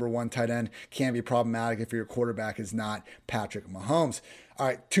with the number 1 tight end can be problematic if your quarterback is not Patrick Mahomes. All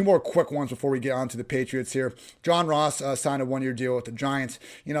right, 2 more quick ones before we get on to the Patriots here. John Ross signed a 1-year deal with the Giants.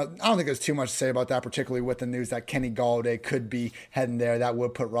 I don't think there's too much to say about that, particularly with the news that Kenny Golladay could be heading there. That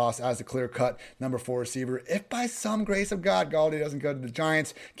would put Ross as a clear-cut number 4 receiver. If by some grace of God Golladay doesn't go to the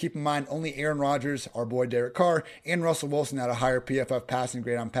Giants, keep in mind only Aaron Rodgers, our boy Derek Carr, and Russell Wilson had a higher PFF passing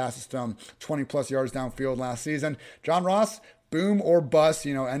grade on passes from 20-plus yards downfield last season. John Ross, boom or bust,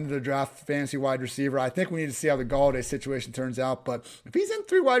 end of the draft fantasy wide receiver. I think we need to see how the Golladay situation turns out. But if he's in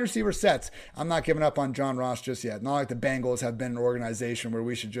 3 wide receiver sets, I'm not giving up on John Ross just yet. Not like the Bengals have been an organization where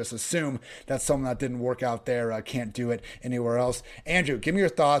we should just assume that someone that didn't work out there can't do it anywhere else. Andrew, give me your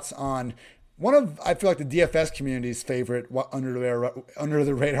thoughts on one of, I feel like, the DFS community's favorite under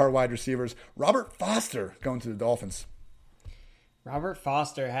the radar wide receivers, Robert Foster, going to the Dolphins. Robert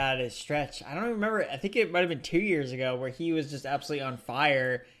Foster had a stretch. I don't even remember. I think it might have been 2 years ago where he was just absolutely on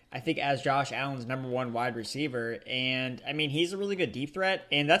fire. I think as Josh Allen's number 1 wide receiver. And I mean, he's a really good deep threat.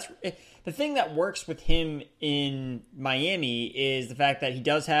 And that's the thing that works with him in Miami is the fact that he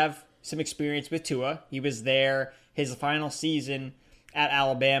does have some experience with Tua. He was there his final season at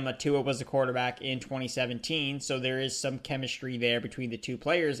Alabama. Tua was the quarterback in 2017. So there is some chemistry there between the 2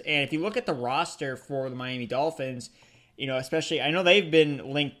 players. And if you look at the roster for the Miami Dolphins, especially, I know they've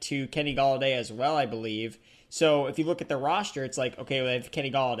been linked to Kenny Golladay as well, I believe. So if you look at the roster, it's like, okay, well, they have Kenny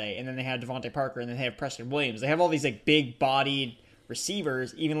Golladay, and then they have Devontae Parker, and then they have Preston Williams. They have all these like big-bodied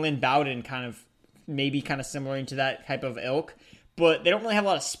receivers. Even Lynn Bowden kind of similar into that type of ilk. But they don't really have a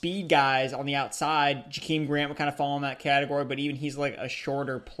lot of speed guys on the outside. Jakeem Grant would kind of fall in that category, but even he's like a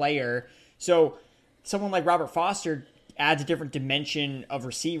shorter player. So someone like Robert Foster adds a different dimension of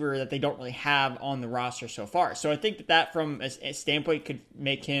receiver that they don't really have on the roster so far. So I think that from a standpoint could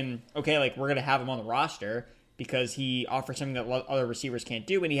make him, okay, like, we're going to have him on the roster because he offers something that other receivers can't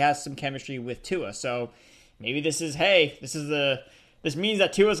do, and he has some chemistry with Tua. So maybe this means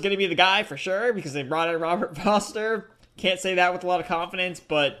that Tua's going to be the guy for sure because they brought in Robert Foster. Can't say that with a lot of confidence,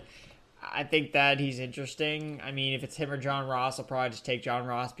 but I think that he's interesting. I mean, if it's him or John Ross, I'll probably just take John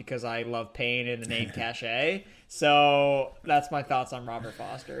Ross because I love pain and the name Cachet. So that's my thoughts on Robert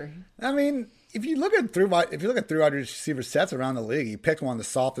Foster. I mean, if you look at through wide receiver sets around the league, he picked one of the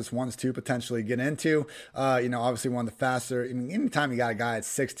softest ones to potentially get into. Obviously one of the faster. I mean, anytime you got a guy at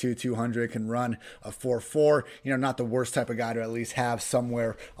 6'2", 200 can run a 4.4, not the worst type of guy to at least have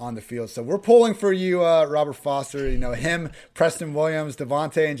somewhere on the field. So we're pulling for you, Robert Foster. Him, Preston Williams,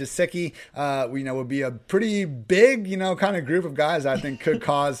 Devontae, and Gesicki, would be a pretty big, kind of group of guys I think could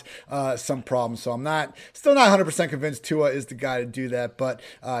cause some problems. So I'm still not 100% convinced Tua is the guy to do that, but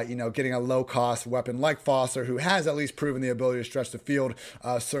getting a low cost weapon like Foster, who has at least proven the ability to stretch the field,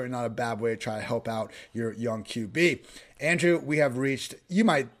 certainly not a bad way to try to help out your young QB. Andrew, we have reached, you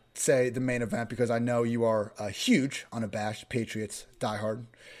might say, the main event, because I know you are a huge, unabashed Patriots diehard.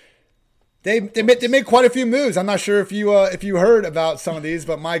 They made quite a few moves. I'm not sure if you heard about some of these,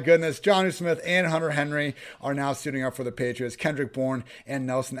 but my goodness, Jonnu Smith and Hunter Henry are now suiting up for the Patriots. Kendrick Bourne and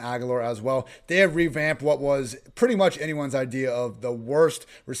Nelson Aguilar as well. They have revamped what was pretty much anyone's idea of the worst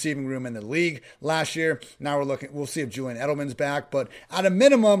receiving room in the league last year. Now we'll see if Julian Edelman's back, but at a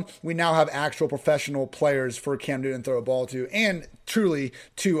minimum, we now have actual professional players for Cam Newton to throw a ball to, and truly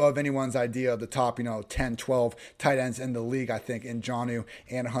two of anyone's idea of the top, 10, 12 tight ends in the league, I think, in Jonnu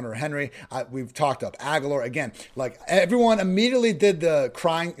and Hunter Henry. We've talked up Aguilar again. Like, everyone immediately did the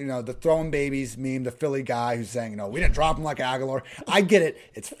crying, the throwing babies meme, the Philly guy who's saying, we didn't drop him like Aguilar. I get it.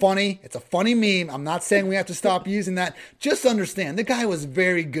 It's funny. It's a funny meme. I'm not saying we have to stop using that. Just understand, the guy was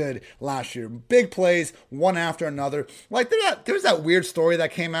very good last year. Big plays, one after another. Like, there was that weird story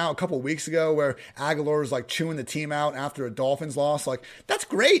that came out a couple of weeks ago where Aguilar was like chewing the team out after a Dolphins loss. Like, that's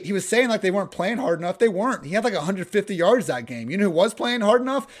great. He was saying like they weren't playing hard enough. They weren't. He had like 150 yards that game. You know who was playing hard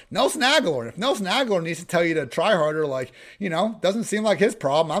enough? Nelson Aguilar. If Nelson Aguilar needs to tell you to try harder, doesn't seem like his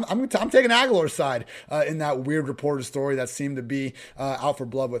problem. I'm taking Aguilar's side in that weird reported story that seemed to be out for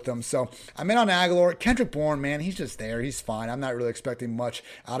blood with him. So I'm in on Aguilar. Kendrick Bourne, man, he's just there. He's fine. I'm not really expecting much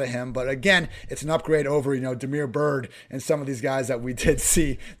out of him. But again, it's an upgrade over, Damiere Byrd and some of these guys that we did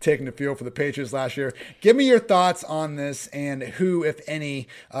see taking the field for the Patriots last year. Give me your thoughts on this and who, if any,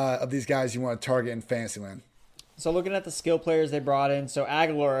 of these guys you want to target in Fantasyland. So looking at the skill players they brought in, so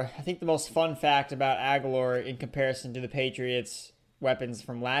Aguilar, I think the most fun fact about Aguilar in comparison to the Patriots' weapons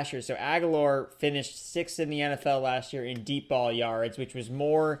from last year, so Aguilar finished 6th in the NFL last year in deep ball yards, which was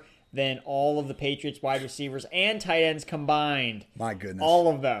more than all of the Patriots wide receivers and tight ends combined. My goodness. All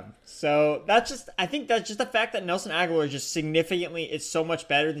of them. So I think that's just the fact that Nelson Aguilar is just significantly, it's so much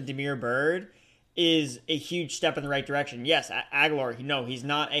better than Damiere Byrd, is a huge step in the right direction. Yes, Aguilar, he's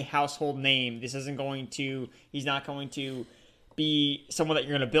not a household name. He's not going to be someone that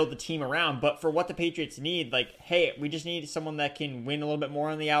you're going to build the team around. But for what the Patriots need, hey, we just need someone that can win a little bit more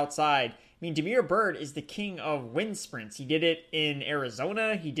on the outside. I mean, Damiere Byrd is the king of wind sprints. He did it in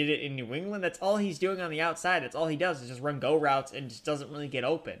Arizona. He did it in New England. That's all he's doing on the outside. That's all he does is just run go routes and just doesn't really get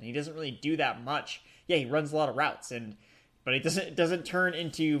open. He doesn't really do that much. Yeah, he runs a lot of routes, but it doesn't turn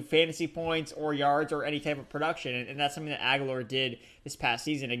into fantasy points or yards or any type of production. And that's something that Aguilar did this past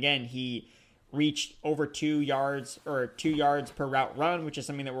season. Again, he reached over 2 yards per route run, which is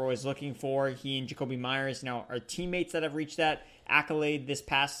something that we're always looking for. He and Jakobi Meyers now are teammates that have reached that accolade this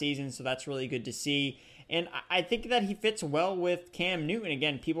past season, so that's really good to see. And I think that he fits well with Cam Newton.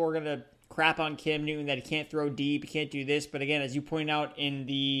 Again, people are going to crap on Cam Newton that he can't throw deep, he can't do this. But again, as you point out in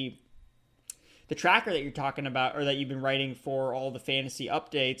the tracker that you're talking about, or that you've been writing for all the fantasy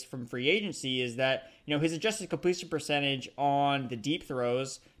updates from free agency, is that, his adjusted completion percentage on the deep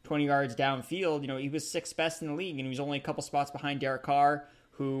throws, 20 yards downfield, he was 6th best in the league, and he was only a couple spots behind Derek Carr,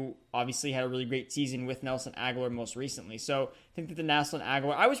 who obviously had a really great season with Nelson Aguilar most recently. So I think that the Nelson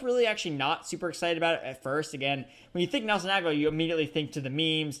Aguilar, I was really actually not super excited about it at first. Again, when you think Nelson Aguilar, you immediately think to the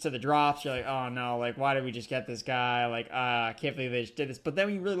memes, to the drops. You're like, oh no, why did we just get this guy? I can't believe they just did this. But then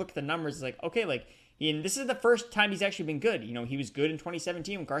when you really look at the numbers, it's like, okay, and this is the first time he's actually been good. He was good in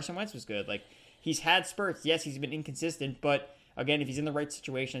 2017 when Carson Wentz was good. He's had spurts. Yes, he's been inconsistent, but again, if he's in the right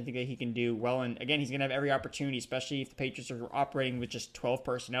situation, I think that he can do well. And again, he's going to have every opportunity, especially if the Patriots are operating with just 12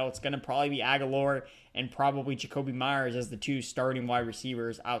 personnel. It's going to probably be Aguilar and probably Jakobi Meyers as the 2 starting wide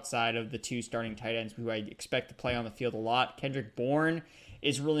receivers outside of the 2 starting tight ends who I expect to play on the field a lot. Kendrick Bourne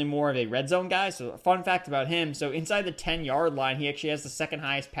is really more of a red zone guy. So a fun fact about him, so inside the 10-yard line, he actually has the second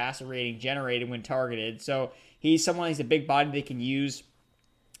highest passer rating generated when targeted. So he's a big body they can use.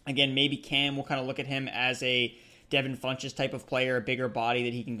 Again, maybe Cam will kind of look at him as a Devin Funchess type of player, a bigger body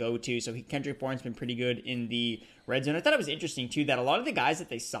that he can go to. So Kendrick Bourne's been pretty good in the red zone. I thought it was interesting, too, that a lot of the guys that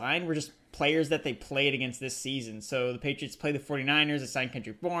they signed were just players that they played against this season. So the Patriots play the 49ers, they signed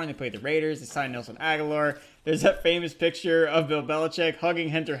Kendrick Bourne, they played the Raiders, they signed Nelson Aguilar. There's that famous picture of Bill Belichick hugging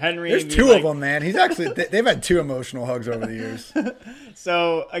Hunter Henry. There's two of them, man. He's actually, they've had two emotional hugs over the years.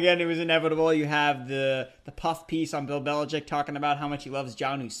 So, again, it was inevitable. You have the puff piece on Bill Belichick talking about how much he loves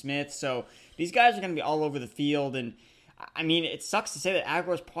Jonnu Smith. So these guys are going to be all over the field. And, I mean, it sucks to say that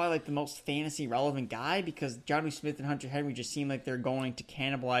Aguilar is probably like the most fantasy relevant guy because Jonnu Smith and Hunter Henry just seem like they're going to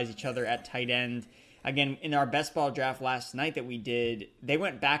cannibalize each other at tight end. Again, in our best ball draft last night that we did, they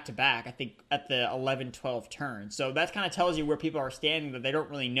went back-to-back, I think, at the 11-12 turn. So that kind of tells you where people are standing, that they don't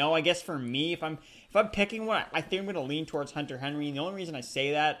really know. I guess for me, if I'm picking one, I think I'm going to lean towards Hunter Henry. And the only reason I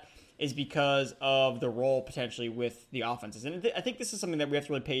say that is because of the role potentially with the offenses. And I think this is something that we have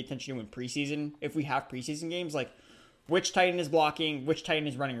to really pay attention to in preseason. If we have preseason games, like which tight end is blocking, which tight end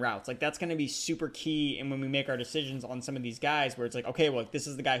is running routes. Like, that's going to be super key. And when we make our decisions on some of these guys where it's like, okay, well, this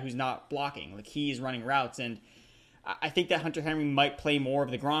is the guy who's not blocking. Like, he's running routes. And I think that Hunter Henry might play more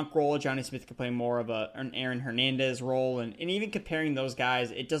of the Gronk role. Jonnu Smith could play more of an Aaron Hernandez role. And even comparing those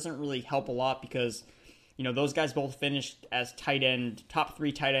guys, it doesn't really help a lot because, you know, those guys both finished as top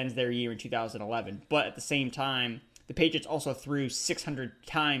 3 tight ends their year in 2011. But at the same time, the Patriots also threw 600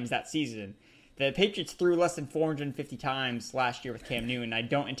 times that season. The Patriots threw less than 450 times last year with Cam Newton. I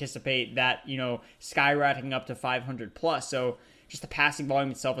don't anticipate that, you know, skyrocketing up to 500 plus. So just the passing volume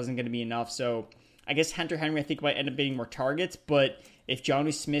itself isn't going to be enough. So I guess Hunter Henry, I think, might end up getting more targets. But if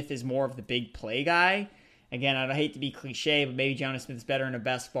Jonnu Smith is more of the big play guy, again, I'd hate to be cliche, but maybe Jonnu Smith is better in a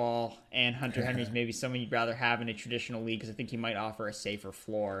best ball, and Hunter Henry is maybe someone you'd rather have in a traditional league because I think he might offer a safer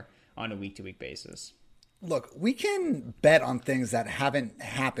floor on a week-to-week basis. Look, we can bet on things that haven't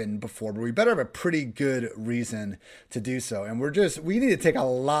happened before, but we better have a pretty good reason to do so. And we need to take a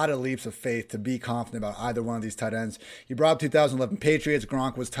lot of leaps of faith to be confident about either one of these tight ends. You brought up 2011 Patriots.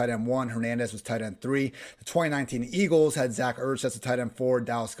 Gronk was tight end 1. Hernandez was tight end 3. The 2019 Eagles had Zach Ertz as a tight end 4.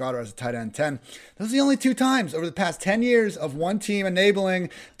 Dallas Goedert as a tight end 10. Those are the only 2 times over the past 10 years of one team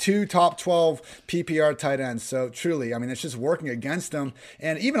enabling 2 top 12 PPR tight ends. So truly, I mean, it's just working against them.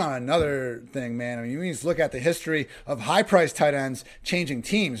 And even on another thing, man, I mean, you just look at the history of high-priced tight ends changing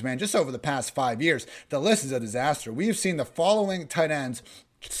teams, man, just over the past 5 years. The list is a disaster. We've seen the following tight ends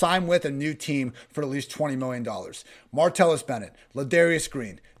sign with a new team for at least $20 million. Martellus Bennett, Ladarius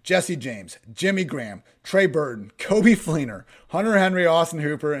Green, Jesse James, Jimmy Graham, Trey Burton, Coby Fleener, Hunter Henry, Austin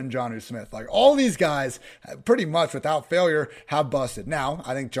Hooper, and Jonnu Smith. Like, all these guys, pretty much without failure, have busted. Now,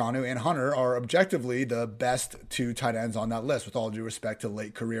 I think Jonnu and Hunter are objectively the best 2 tight ends on that list, with all due respect to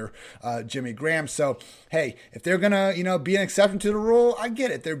late career Jimmy Graham. So, hey, if they're going to, be an exception to the rule, I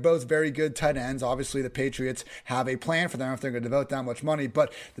get it. They're both very good tight ends. Obviously, the Patriots have a plan for them if they're going to devote that much money.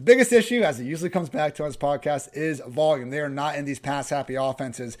 But the biggest issue, as it usually comes back to on this podcast, is volume. They are not in these pass-happy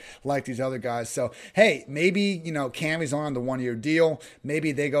offenses like these other guys. So, hey, maybe, Cammy's on the 1-year deal.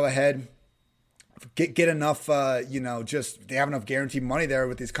 Maybe they go ahead, get enough, just they have enough guaranteed money there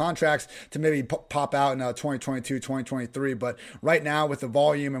with these contracts to maybe pop out in 2022, 2023. But right now, with the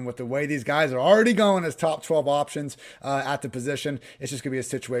volume and with the way these guys are already going as top 12 options at the position, it's just going to be a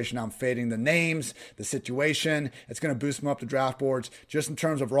situation. I'm fading the names, the situation. It's going to boost them up the draft boards. Just in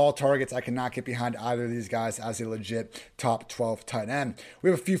terms of raw targets, I cannot get behind either of these guys as a legit top 12 tight end. We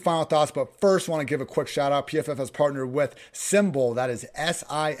have a few final thoughts, but first, I want to give a quick shout out. PFF has partnered with Symbol. That is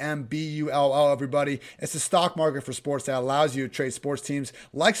SIMBULL, everybody. It's the stock market for sports that allows you to trade sports teams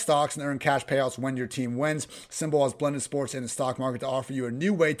like stocks and earn cash payouts when your team wins. Symbol has blended sports and the stock market to offer you a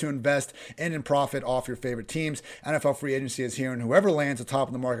new way to invest and in profit off your favorite teams. NFL free agency is here, and whoever lands atop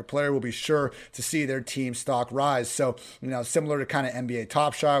of the market player will be sure to see their team stock rise. So, similar to kind of NBA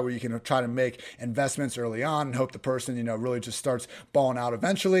Top Shot, where you can try to make investments early on and hope the person, really just starts balling out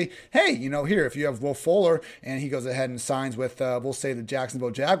eventually. Hey, here, if you have Will Fuller and he goes ahead and signs with, we'll say, the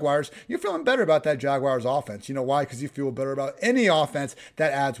Jacksonville Jaguars, you're feeling better about that Jaguars offense. You know why? Because you feel better about any offense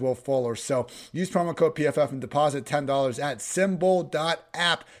that adds Will Fuller. So use promo code PFF and deposit $10 at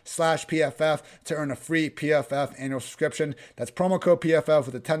symbol.app/PFF to earn a free PFF annual subscription. That's promo code PFF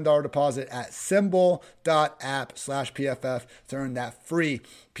with a $10 deposit at symbol.app/PFF to earn that free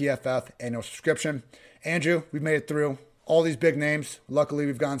PFF annual subscription. Andrew, we've made it through all these big names. Luckily,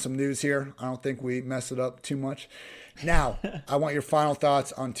 we've gotten some news here. I don't think we messed it up too much. Now, I want your final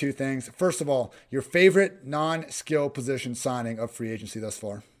thoughts on 2 things. First of all, your favorite non-skill position signing of free agency thus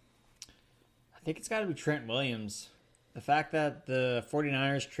far. I think it's got to be Trent Williams. The fact that the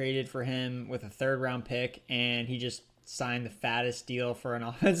 49ers traded for him with a 3rd-round pick and he just signed the fattest deal for an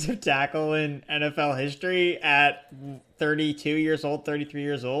offensive tackle in NFL history at 32 years old, 33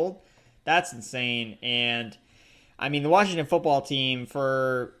 years old, that's insane. And I mean, the Washington football team,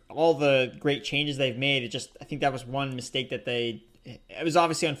 for all the great changes they've made, I think that was one mistake that it was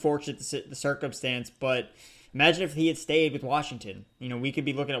obviously unfortunate, the circumstance, but imagine if he had stayed with Washington. We could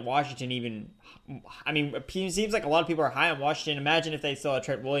be looking at Washington even. I mean, it seems like a lot of people are high on Washington. Imagine if they still had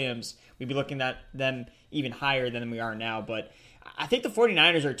Trent Williams. We'd be looking at them even higher than we are now. But I think the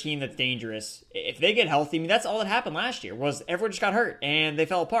 49ers are a team that's dangerous. If they get healthy, I mean, that's all that happened last year was everyone just got hurt and they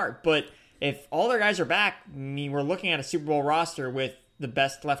fell apart. But if all their guys are back, I mean, we're looking at a Super Bowl roster with the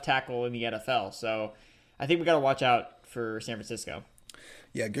best left tackle in the NFL. So I think we got to watch out for San Francisco.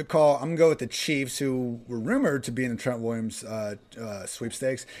 Yeah, good call. I'm going to go with the Chiefs, who were rumored to be in the Trent Williams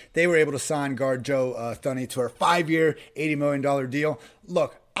sweepstakes. They were able to sign guard Joe Thuney to a 5-year, $80 million deal.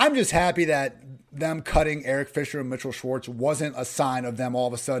 Look, I'm just happy that them cutting Eric Fisher and Mitchell Schwartz wasn't a sign of them all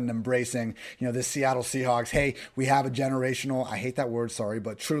of a sudden embracing, the Seattle Seahawks. Hey, we have a generational, I hate that word, sorry,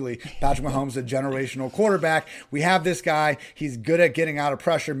 but truly, Patrick Mahomes is a generational quarterback. We have this guy. He's good at getting out of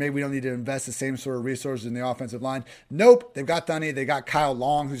pressure. Maybe we don't need to invest the same sort of resources in the offensive line. Nope. They've got Thuney. They got Kyle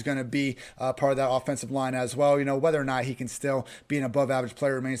Long, who's going to be part of that offensive line as well. Whether or not he can still be an above average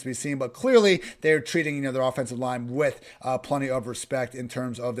player remains to be seen, but clearly they're treating, their offensive line with plenty of respect in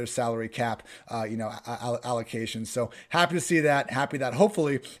terms of their salary cap, allocations. So happy to see that. Happy that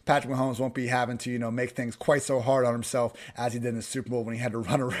hopefully Patrick Mahomes won't be having to, make things quite so hard on himself as he did in the Super Bowl when he had to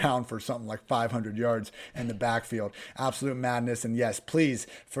run around for something like 500 yards in the backfield. Absolute madness. And yes, please,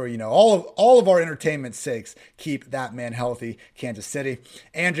 for, all of our entertainment's sakes, keep that man healthy, Kansas City.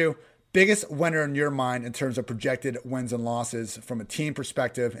 Andrew, biggest winner in your mind in terms of projected wins and losses from a team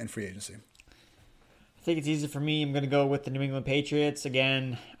perspective and free agency? I think it's easy for me. I'm going to go with the New England Patriots.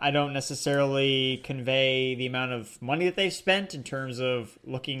 Again, I don't necessarily convey the amount of money that they've spent in terms of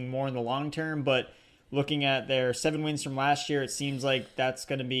looking more in the long term, but looking at their 7 wins from last year, it seems like that's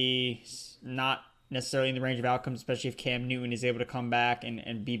going to be not necessarily in the range of outcomes, especially if Cam Newton is able to come back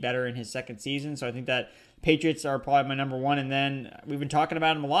and be better in his second season. So I think that Patriots are probably my number one. And then we've been talking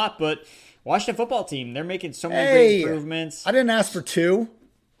about them a lot, but Washington football team, they're making so many great improvements. I didn't ask for 2.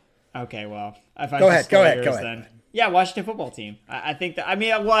 Okay, well, go ahead. Then. Yeah, Washington football team. I think that.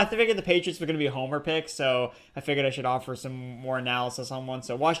 I figured the Patriots were going to be a homer pick, so I figured I should offer some more analysis on one.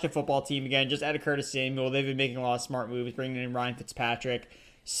 So Washington football team again, just added Curtis Samuel. They've been making a lot of smart moves, bringing in Ryan Fitzpatrick,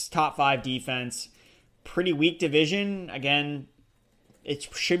 top 5 defense, pretty weak division. Again, it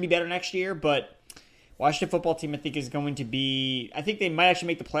should be better next year, but Washington football team I think is going to be. I think they might actually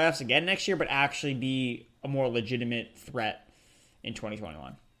make the playoffs again next year, but actually be a more legitimate threat in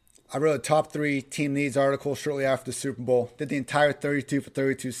 2021. I wrote a top 3 team needs article shortly after the Super Bowl. Did the entire 32 for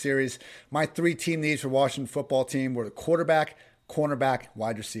 32 series. My 3 team needs for Washington football team were the quarterback, cornerback,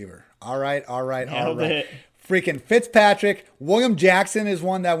 wide receiver. All right. Nailed it. Freaking Fitzpatrick. William Jackson is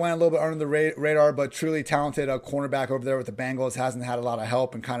one that went a little bit under the radar, but truly talented cornerback over there with the Bengals. Hasn't had a lot of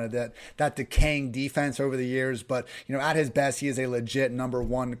help and kind of that decaying defense over the years. But, at his best, he is a legit number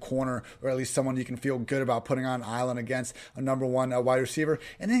 1 corner, or at least someone you can feel good about putting on an island against a number 1 wide receiver.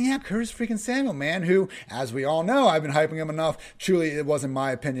 And then, Curtis freaking Samuel, man, who, as we all know, I've been hyping him enough. Truly, it was, in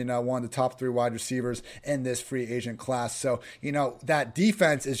my opinion, one of the top 3 wide receivers in this free agent class. So, that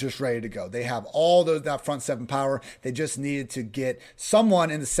defense is just ready to go. They have all that front 7 power. They just needed to get someone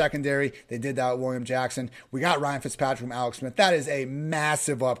in the secondary. They did that with William Jackson. We got Ryan Fitzpatrick from Alex Smith. That is a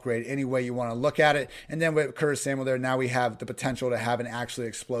massive upgrade any way you want to look at it. And then with Curtis Samuel there, now we have the potential to have an actually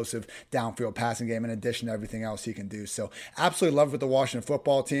explosive downfield passing game in addition to everything else he can do. So absolutely love with the Washington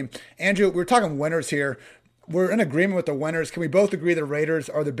football team. Andrew, we're talking winners here. We're in agreement with the winners. Can we both agree the Raiders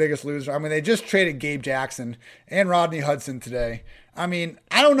are the biggest loser? They just traded Gabe Jackson and Rodney Hudson today. I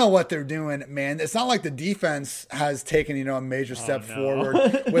don't know what they're doing, man. It's not like the defense has taken, a major step forward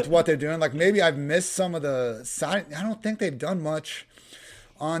with what they're doing. Like maybe I've missed some of the sign. I don't think they've done much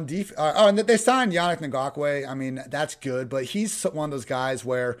on defense. And they signed Yannick Ngakoue. That's good, but he's one of those guys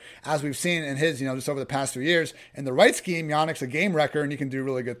where, as we've seen in his, just over the past 3 years, in the right scheme, Yannick's a game wrecker and he can do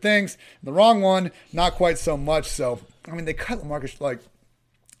really good things. In the wrong one, not quite so much. So, they cut LaMarcus.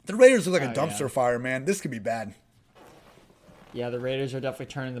 The Raiders look like a dumpster fire, man. This could be bad. Yeah, the Raiders are definitely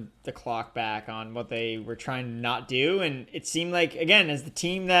turning the clock back on what they were trying to not do. And it seemed like, again, as the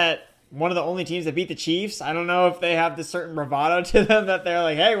team one of the only teams that beat the Chiefs, I don't know if they have this certain bravado to them that they're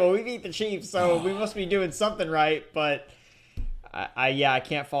like, hey, well, we beat the Chiefs, so we must be doing something right. But, I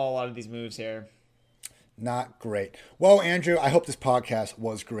can't follow a lot of these moves here. Not great. Well, Andrew, I hope this podcast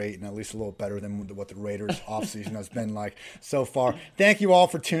was great and at least a little better than what the Raiders offseason has been like so far. Thank you all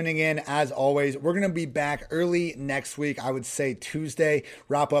for tuning in. As always, we're going to be back early next week. I would say Tuesday,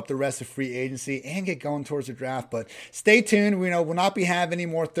 wrap up the rest of free agency and get going towards the draft. But stay tuned. We know we'll not be having any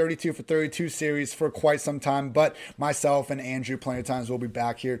more 32 for 32 series for quite some time. But myself and Andrew, plenty of times, we'll be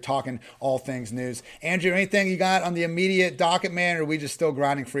back here talking all things news. Andrew, anything you got on the immediate docket, man, or are we just still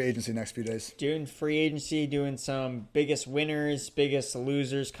grinding free agency next few days? Doing free agency, doing some biggest winners, biggest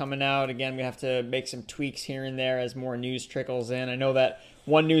losers coming out. Again, we have to make some tweaks here and there as more news trickles in. I know that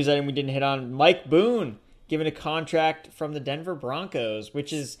one news item we didn't hit on, Mike Boone given a contract from the Denver Broncos,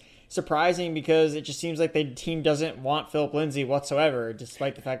 which is surprising because it just seems like the team doesn't want Philip Lindsay whatsoever,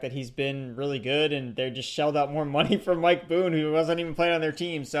 despite the fact that he's been really good and they're just shelled out more money for Mike Boone, who wasn't even playing on their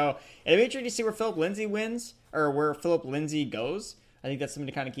team. So it'll be interesting to see where Philip Lindsay wins or where Philip Lindsay goes. I think that's something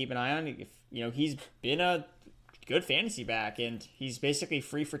to kind of keep an eye on. If, he's been a good fantasy back, and he's basically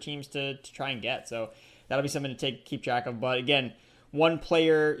free for teams to try and get. So that'll be something to keep track of. But again, one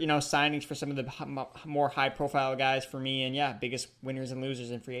player, signings for some of the more high-profile guys for me, and yeah, biggest winners and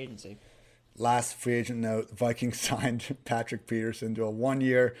losers in free agency. Last free agent note, Vikings signed Patrick Peterson to a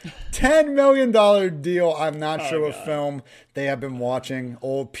 1-year, $10 million deal. I'm not sure what film they have been watching.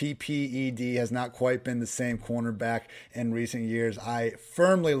 Old PPED has not quite been the same cornerback in recent years. I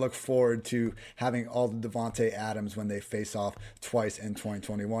firmly look forward to having all the Devontae Adams when they face off twice in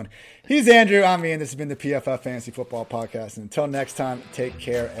 2021. He's Andrew, I'm Ian. This has been the PFF Fantasy Football Podcast. And until next time, take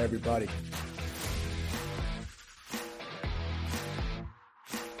care, everybody.